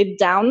shoulder blade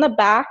down the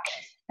back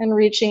and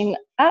reaching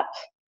up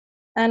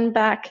and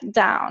back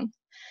down.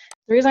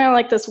 The reason I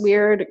like this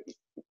weird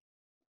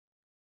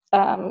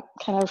kind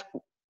of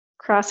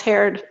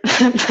cross-haired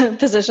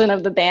position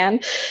of the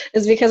band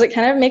is because it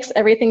kind of makes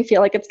everything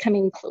feel like it's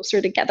coming closer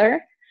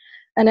together,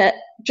 and it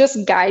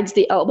just guides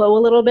the elbow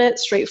a little bit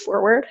straight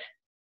forward.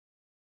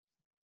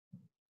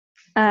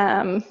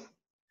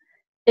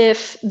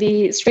 If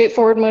the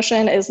straightforward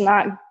motion is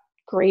not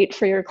great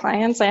for your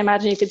clients, I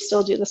imagine you could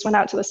still do this one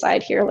out to the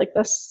side here like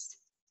this.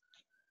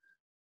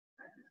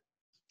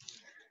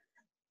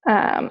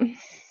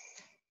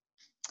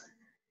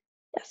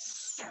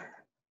 Yes.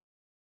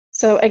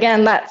 So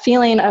again, that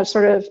feeling of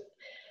sort of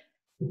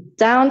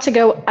down to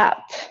go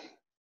up,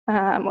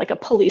 like a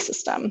pulley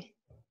system.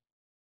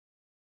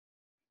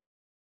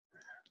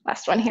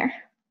 Last one here.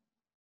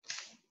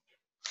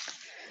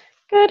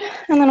 Good,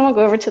 and then we'll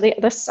go over to the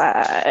other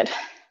side.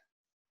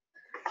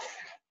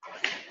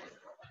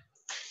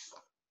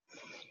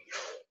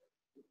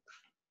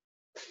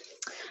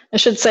 I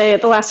should say,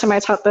 the last time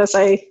I taught this,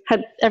 I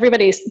had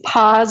everybody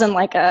pause in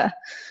like the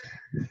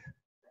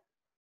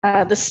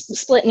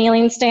split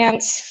kneeling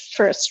stance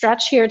for a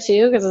stretch here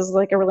too, because it's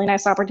like a really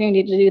nice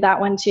opportunity to do that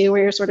one too,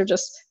 where you're sort of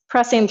just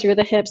pressing through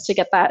the hips to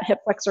get that hip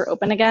flexor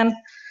open again.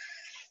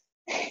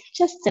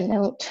 Just a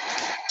note.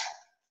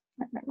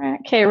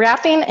 Okay,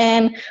 wrapping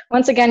in.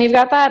 Once again, you've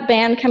got that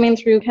band coming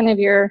through kind of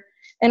your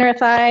inner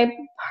thigh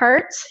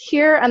part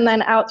here, and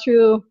then out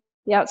through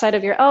the outside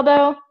of your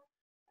elbow.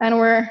 And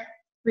we're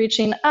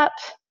reaching up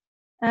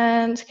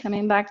and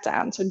coming back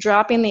down. So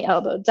dropping the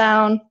elbow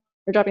down,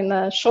 or dropping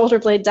the shoulder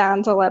blade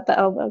down to let the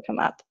elbow come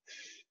up.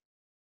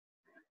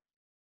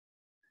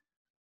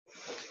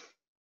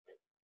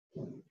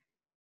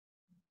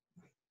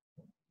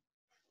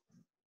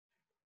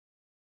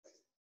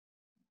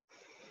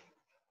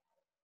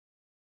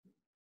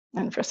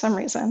 And for some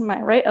reason,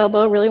 my right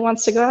elbow really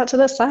wants to go out to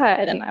the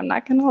side, and I'm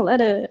not gonna let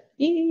it.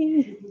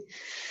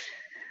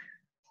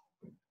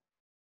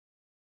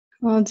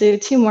 We'll do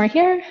 2 more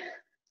here.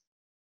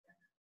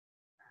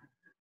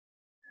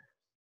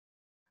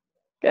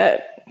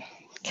 Good.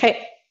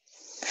 Okay.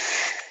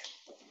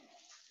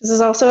 This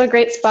is also a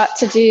great spot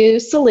to do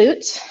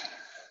salute.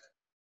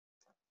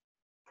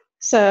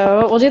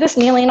 So we'll do this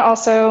kneeling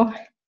also.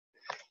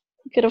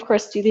 You could, of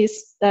course, do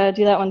these,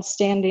 do that one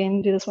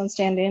standing, do this one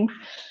standing.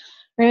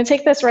 We're going to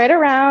take this right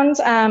around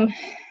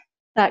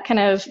that kind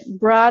of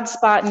broad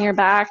spot in your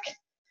back,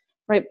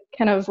 right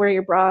kind of where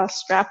your bra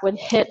strap would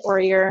hit or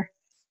your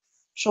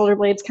shoulder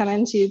blades come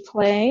into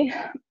play.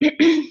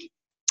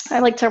 I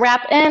like to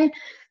wrap in,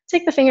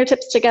 take the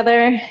fingertips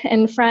together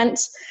in front,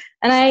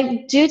 And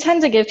I do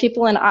tend to give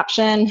people an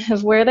option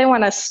of where they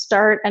want to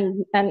start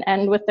and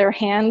end with their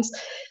hands.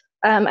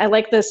 I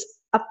like this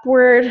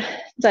upward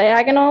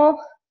diagonal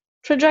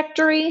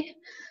trajectory.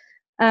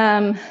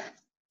 But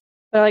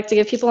I like to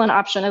give people an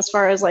option as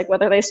far as like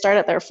whether they start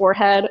at their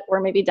forehead or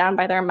maybe down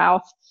by their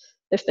mouth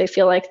if they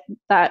feel like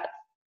that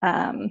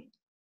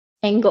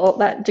angle,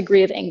 that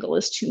degree of angle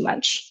is too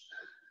much.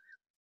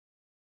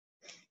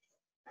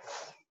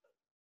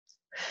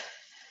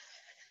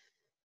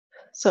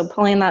 So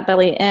pulling that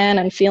belly in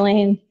and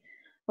feeling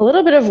a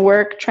little bit of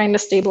work trying to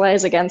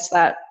stabilize against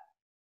that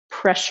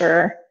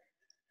pressure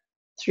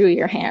through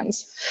your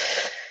hands.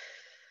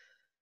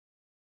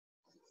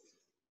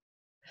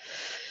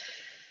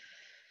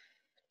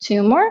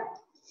 Two more.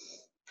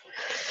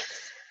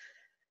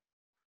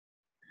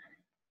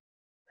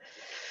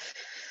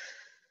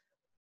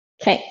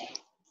 Okay.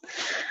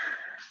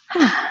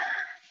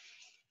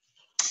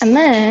 And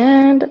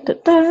then,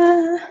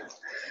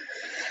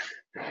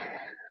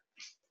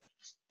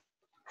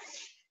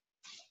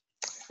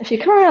 if you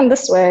come around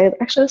this way,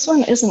 actually this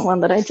one isn't one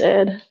that I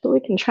did, but we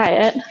can try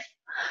it.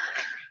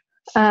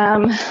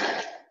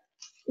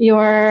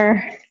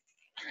 Your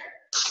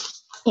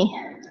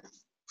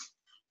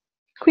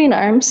queen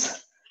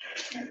arms.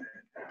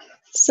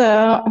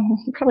 So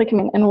probably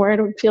coming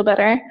inward would feel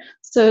better.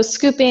 So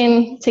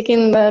scooping,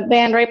 taking the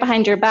band right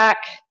behind your back,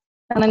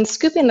 and then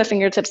scooping the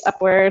fingertips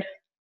upward,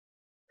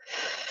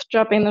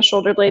 dropping the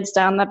shoulder blades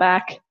down the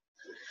back.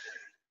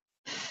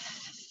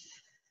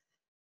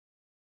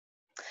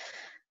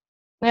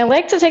 And I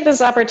like to take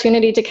this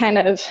opportunity to kind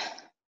of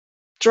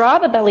draw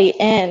the belly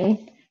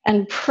in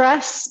and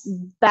press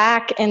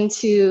back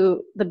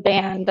into the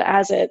band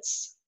as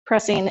it's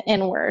pressing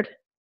inward,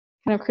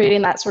 kind of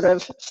creating that sort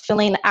of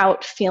filling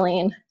out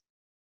feeling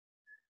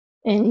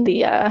in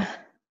the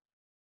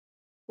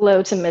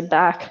low to mid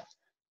back.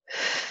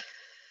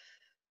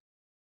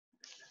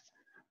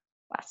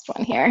 Last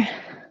one here.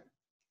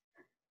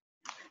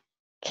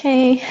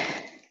 Okay.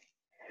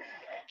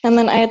 And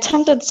then I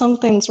attempted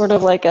something sort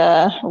of like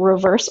a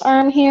reverse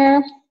arm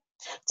here.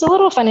 It's a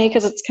little funny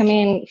because it's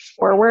coming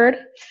forward,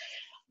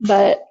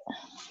 but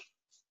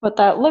what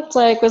that looked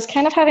like was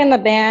kind of having the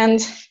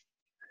band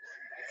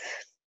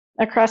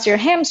across your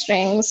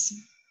hamstrings.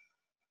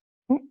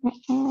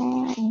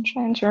 I'm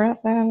trying to wrap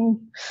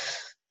in.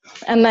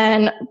 And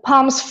then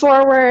palms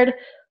forward,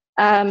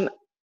 kind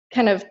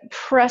of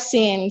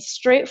pressing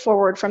straight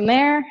forward from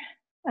there,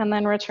 and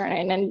then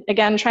returning. And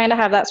again, trying to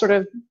have that sort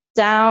of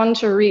down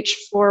to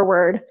reach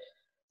forward,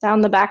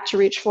 down the back to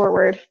reach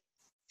forward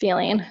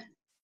feeling.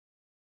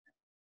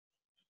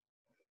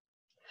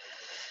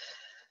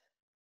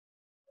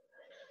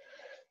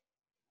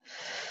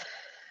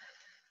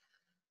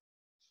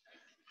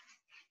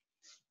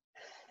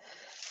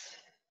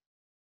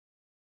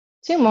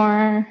 Two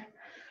more.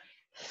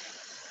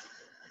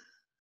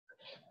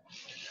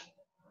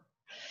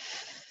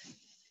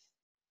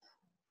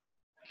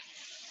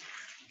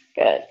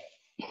 Good.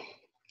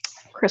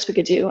 Of course, we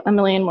could do a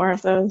million more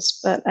of those,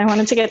 but I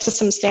wanted to get to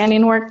some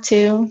standing work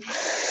too.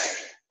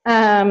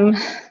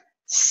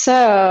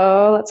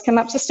 So let's come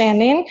up to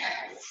standing.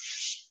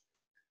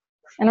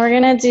 And we're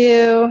gonna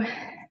do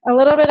a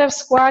little bit of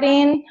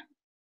squatting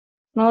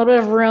and a little bit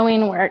of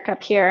rowing work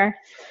up here.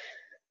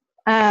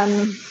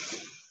 And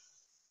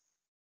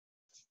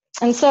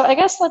so I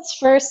guess let's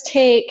first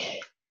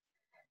take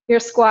your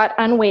squat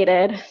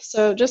unweighted.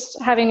 So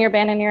just having your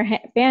band in your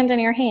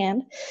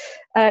hand,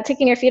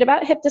 taking your feet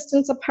about hip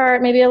distance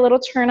apart, maybe a little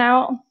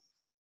turnout,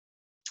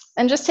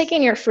 and just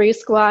taking your free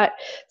squat.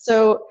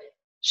 So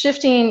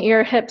shifting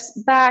your hips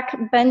back,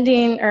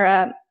 bending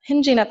or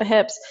hinging at the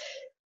hips,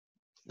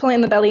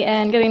 pulling the belly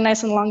in, getting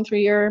nice and long through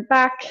your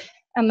back,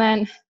 and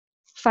then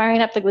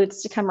firing up the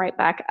glutes to come right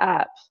back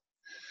up.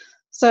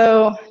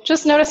 So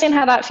just noticing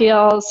how that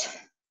feels,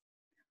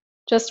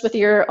 just with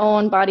your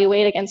own body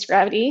weight against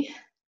gravity,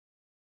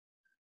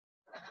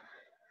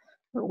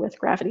 or with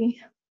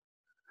gravity.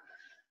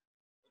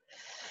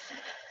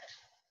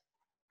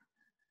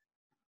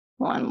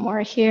 One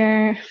more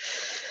here.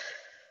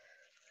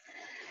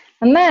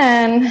 And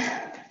then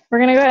we're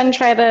gonna go ahead and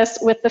try this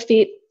with the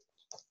feet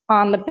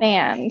on the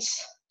band,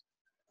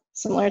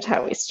 similar to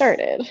how we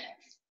started.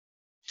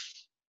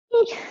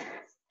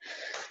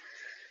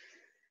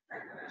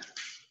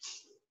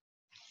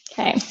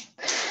 Okay.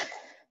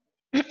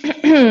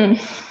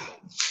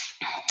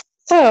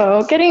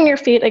 So getting your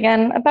feet,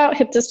 again, about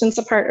hip distance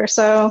apart or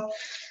so,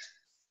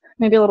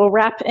 maybe a little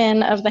wrap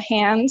in of the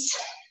hands.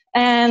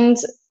 And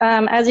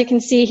as you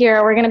can see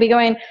here, we're gonna be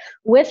going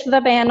with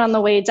the band on the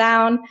way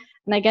down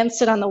and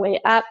against it on the way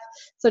up.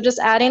 So just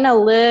adding a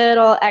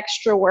little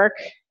extra work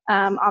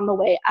on the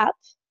way up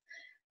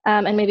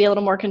and maybe a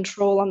little more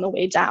control on the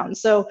way down.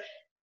 So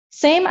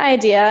same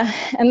idea,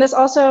 and this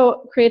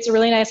also creates a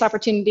really nice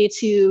opportunity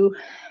to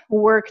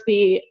work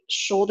the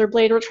shoulder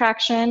blade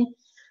retraction,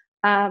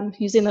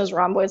 using those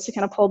rhomboids to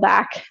kind of pull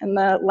back and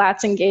the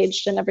lats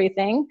engaged and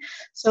everything.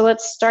 So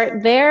let's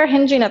start there,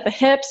 hinging at the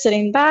hip,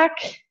 sitting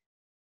back,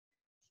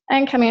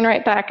 and coming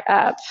right back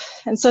up.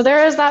 And so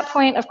there is that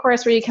point, of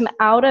course, where you come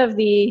out of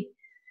the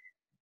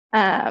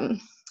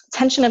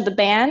tension of the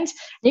band.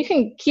 You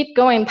can keep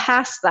going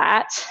past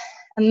that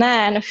and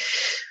then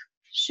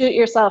shoot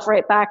yourself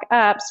right back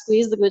up,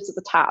 squeeze the glutes at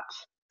the top,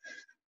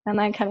 and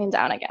then coming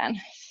down again.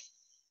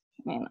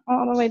 Coming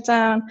all the way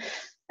down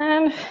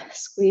and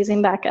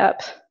squeezing back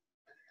up.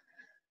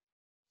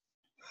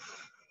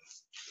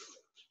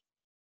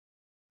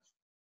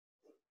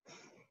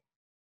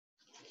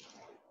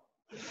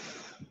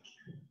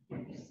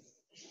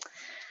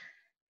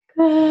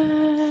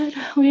 Good.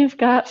 We've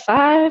got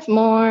 5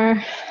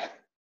 more.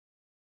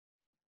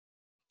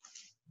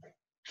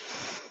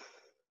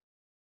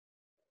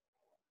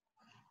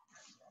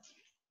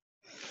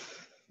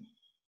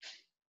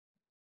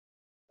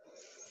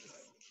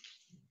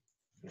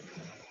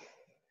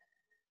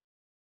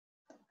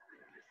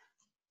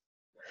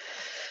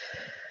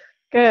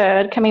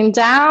 Good. Coming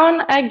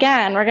down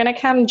again. We're going to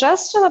come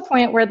just to the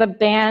point where the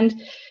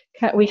band,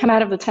 we come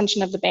out of the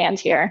tension of the band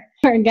here.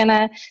 We're going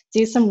to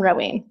do some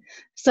rowing.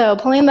 So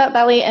pulling that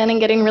belly in and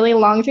getting really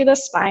long through the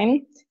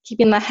spine,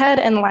 keeping the head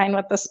in line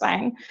with the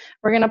spine.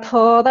 We're going to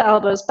pull the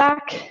elbows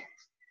back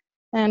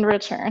and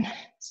return.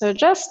 So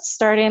just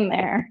starting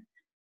there.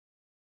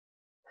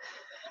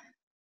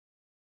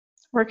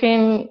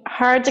 Working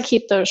hard to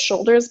keep those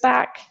shoulders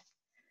back.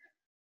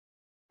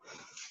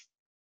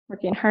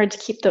 Working hard to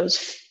keep those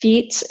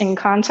feet in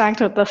contact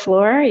with the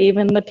floor,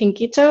 even the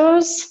pinky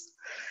toes.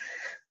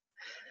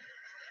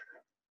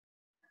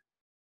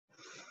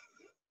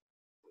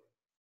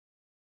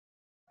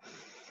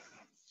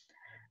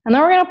 And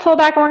then we're going to pull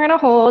back and we're going to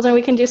hold, and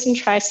we can do some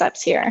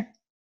triceps here.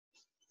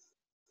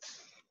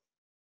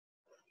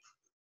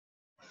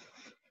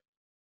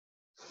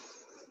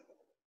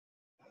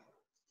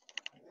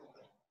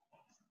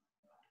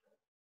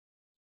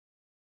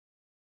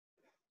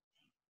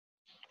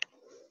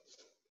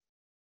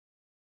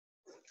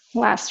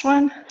 Last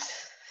one.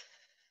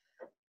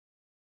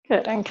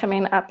 Good, and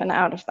coming up and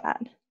out of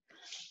that.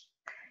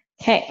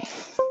 Okay.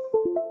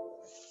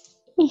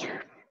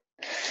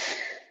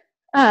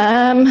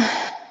 I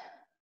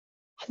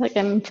feel like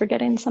I'm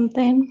forgetting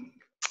something.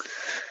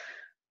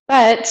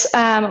 But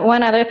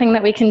one other thing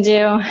that we can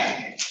do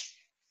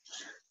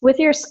with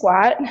your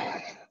squat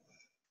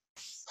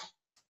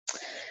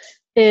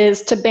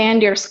is to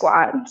band your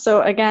squat.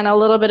 So again, a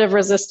little bit of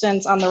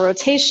resistance on the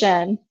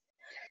rotation.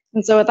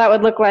 And so what that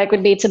would look like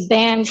would be to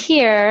band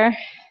here,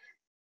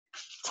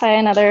 tie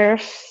another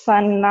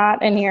fun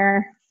knot in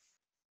your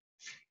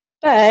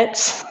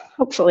butt.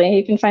 Hopefully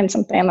you can find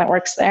something that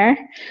works there.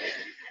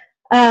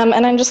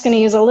 And I'm just going to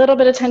use a little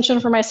bit of tension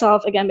for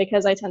myself, again,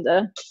 because I tend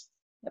to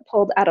get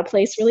pulled out of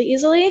place really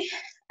easily.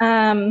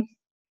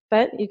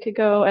 But you could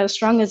go as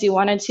strong as you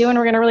wanted to, and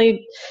we're going to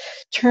really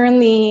turn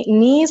the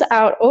knees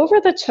out over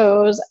the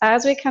toes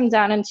as we come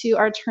down into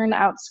our turn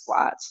out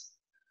squat.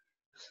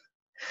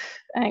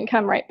 And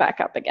come right back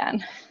up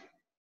again.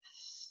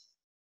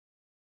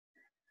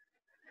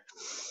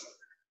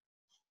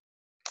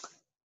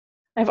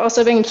 I've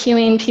also been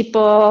cueing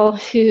people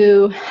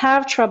who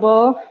have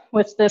trouble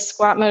with this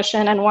squat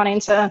motion and wanting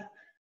to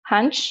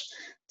hunch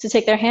to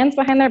take their hands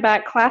behind their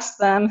back, clasp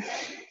them,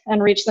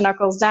 and reach the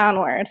knuckles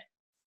downward.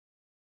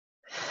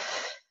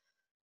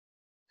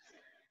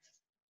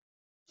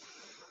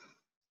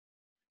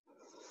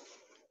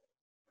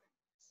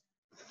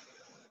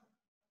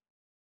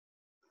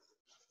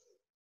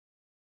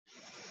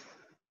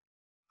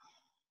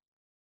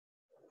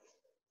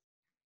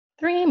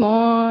 Three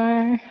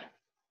more.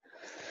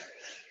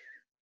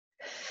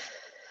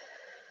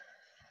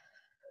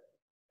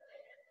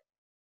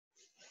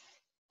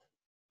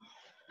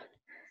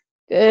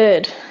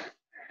 Good.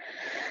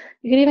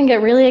 You could even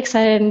get really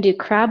excited and do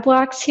crab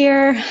walks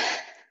here,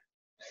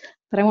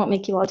 but I won't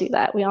make you all do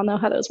that. We all know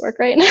how those work,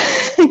 right?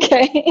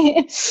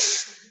 Okay.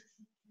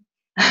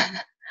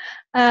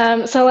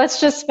 So let's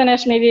just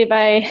finish maybe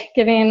by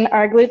giving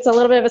our glutes a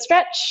little bit of a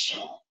stretch,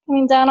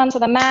 coming down onto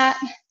the mat.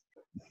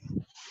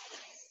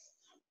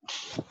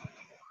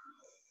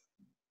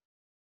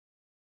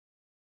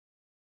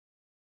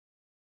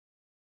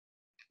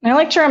 And I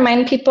like to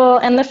remind people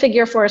in the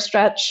figure 4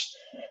 stretch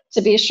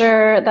to be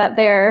sure that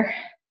their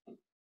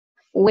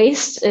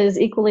waist is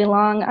equally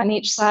long on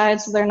each side,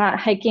 so they're not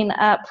hiking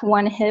up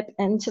one hip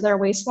into their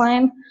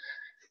waistline.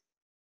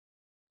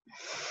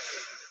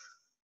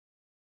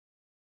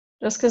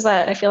 Just because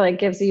that, I feel like,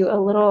 gives you a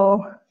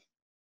little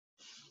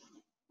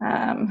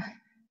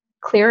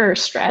clearer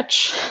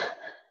stretch,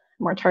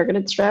 more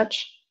targeted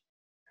stretch.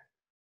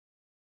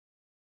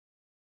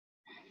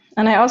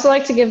 And I also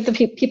like to give the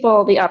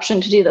people the option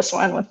to do this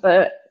one with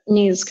the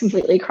knees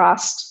completely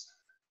crossed.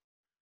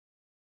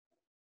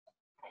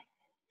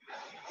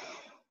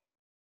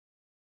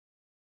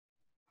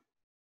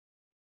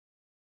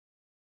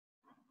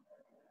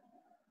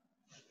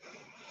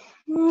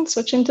 And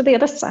switching to the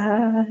other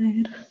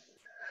side.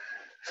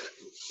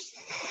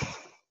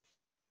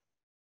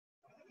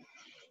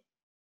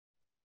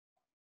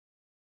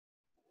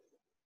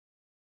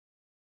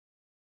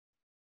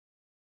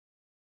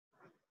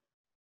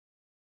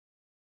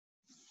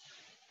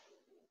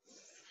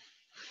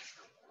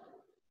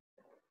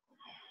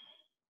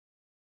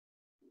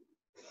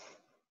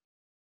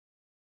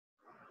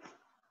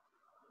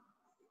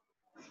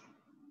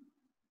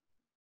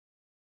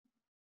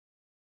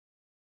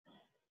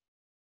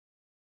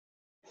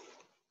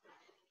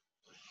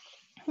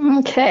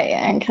 Okay,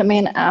 and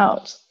coming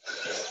out.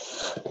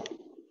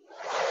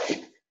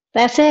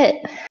 That's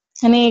it.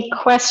 Any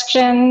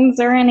questions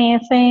or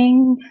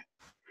anything?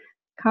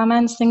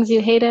 Comments, things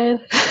you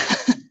hated?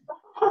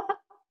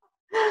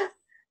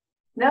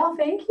 No,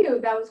 thank you.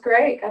 That was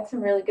great. Got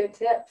some really good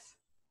tips.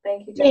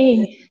 Thank you, Yay.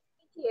 Jen. Thank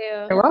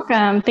you. You're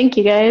welcome. Thank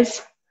you,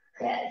 guys.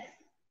 Yes.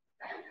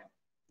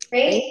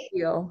 Great. Thank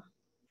you.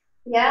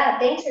 Yeah,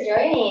 thanks for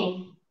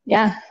joining.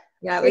 Yeah.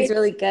 Yeah, it was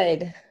really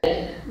good.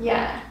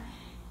 Yeah,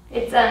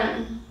 it's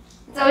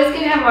always good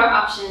to have more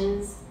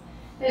options.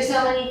 There's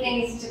so many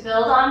things to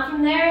build on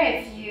from there.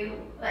 If you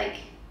like,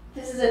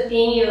 this is a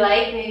theme you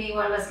like, maybe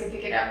one of us could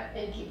pick it up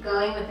and keep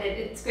going with it.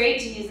 It's great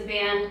to use the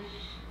band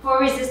for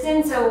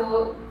resistance.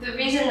 So the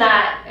reason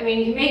that, I mean,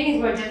 you can make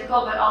things more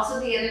difficult, but also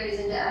the other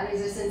reason to add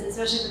resistance,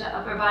 especially for the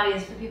upper body,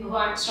 is for people who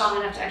aren't strong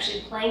enough to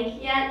actually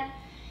plank yet,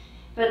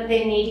 but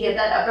they need to get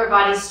that upper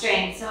body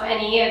strength. So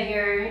any of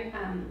your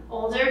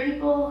older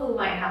people who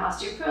might have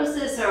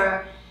osteoporosis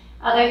or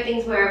other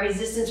things where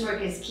resistance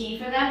work is key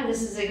for them,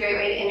 this is a great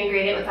way to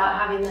integrate it without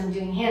having them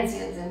doing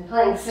handstands and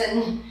planks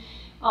and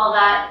all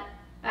that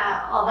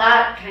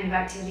kind of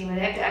activity where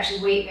they have to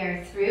actually weight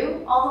bear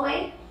through all the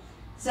way.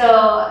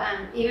 So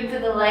even for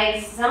the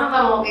legs, some of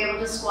them won't be able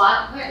to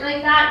squat quite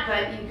like that,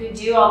 but you could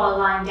do all the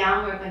lying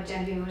down work like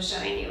Genevieve was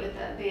showing you with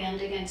the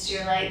band against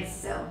your legs.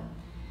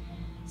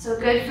 So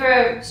good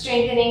for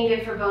strengthening,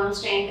 good for bone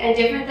strength, and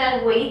different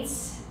than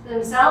weights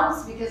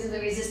themselves because of the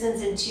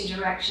resistance in two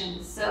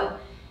directions. So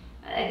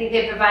I think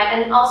they provide,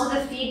 and also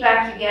the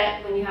feedback you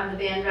get when you have the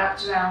band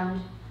wrapped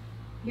around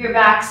your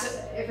back. So,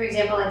 for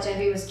example, like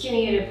Genevieve was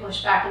cueing you to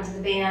push back into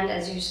the band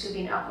as you're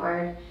scooping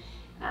upward.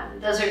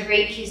 Those are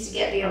great cues to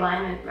get the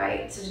alignment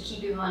right, so to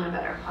keep people in a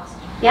better posture.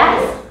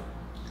 Yes,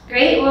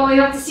 great. Well, we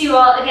hope to see you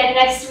all again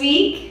next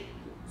week.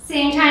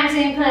 Same time,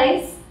 same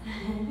place.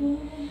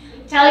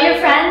 Tell your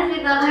friends.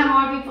 We'd love to have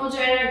more people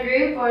join our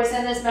group or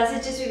send us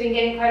messages. We've been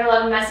getting quite a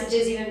lot of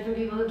messages even from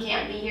people who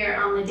can't be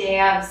here on the day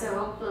of. So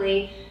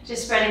hopefully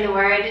just spreading the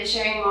word and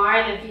sharing more.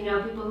 And if you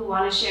know people who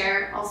want to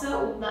share,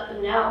 also let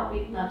them know.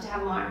 We'd love to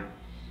have more.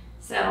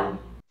 So.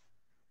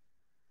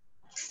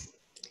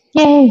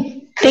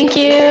 Yay. Thank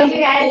you. Thank you,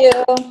 guys.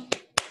 Thank you.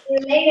 See you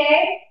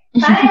later.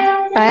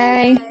 Bye.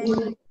 Bye.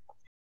 Bye.